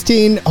 Week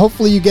 16,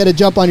 hopefully you get a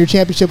jump on your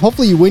championship.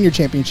 Hopefully you win your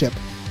championship.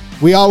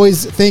 We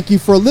always thank you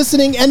for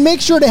listening, and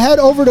make sure to head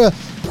over to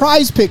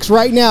Prize Picks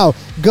right now.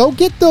 Go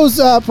get those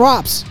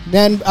props,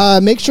 and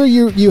make sure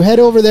you head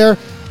over there.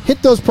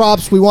 Hit those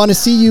props. We want to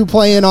see you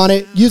playing on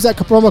it. Use that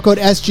promo code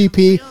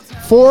SGP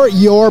for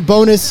your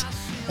bonus.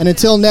 And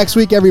until next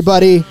week,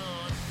 everybody,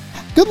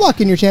 good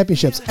luck in your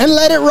championships and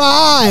let it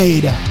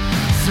ride.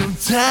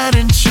 So tight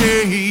and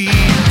chained,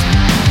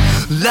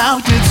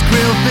 loud it's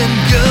grilled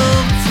and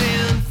gum.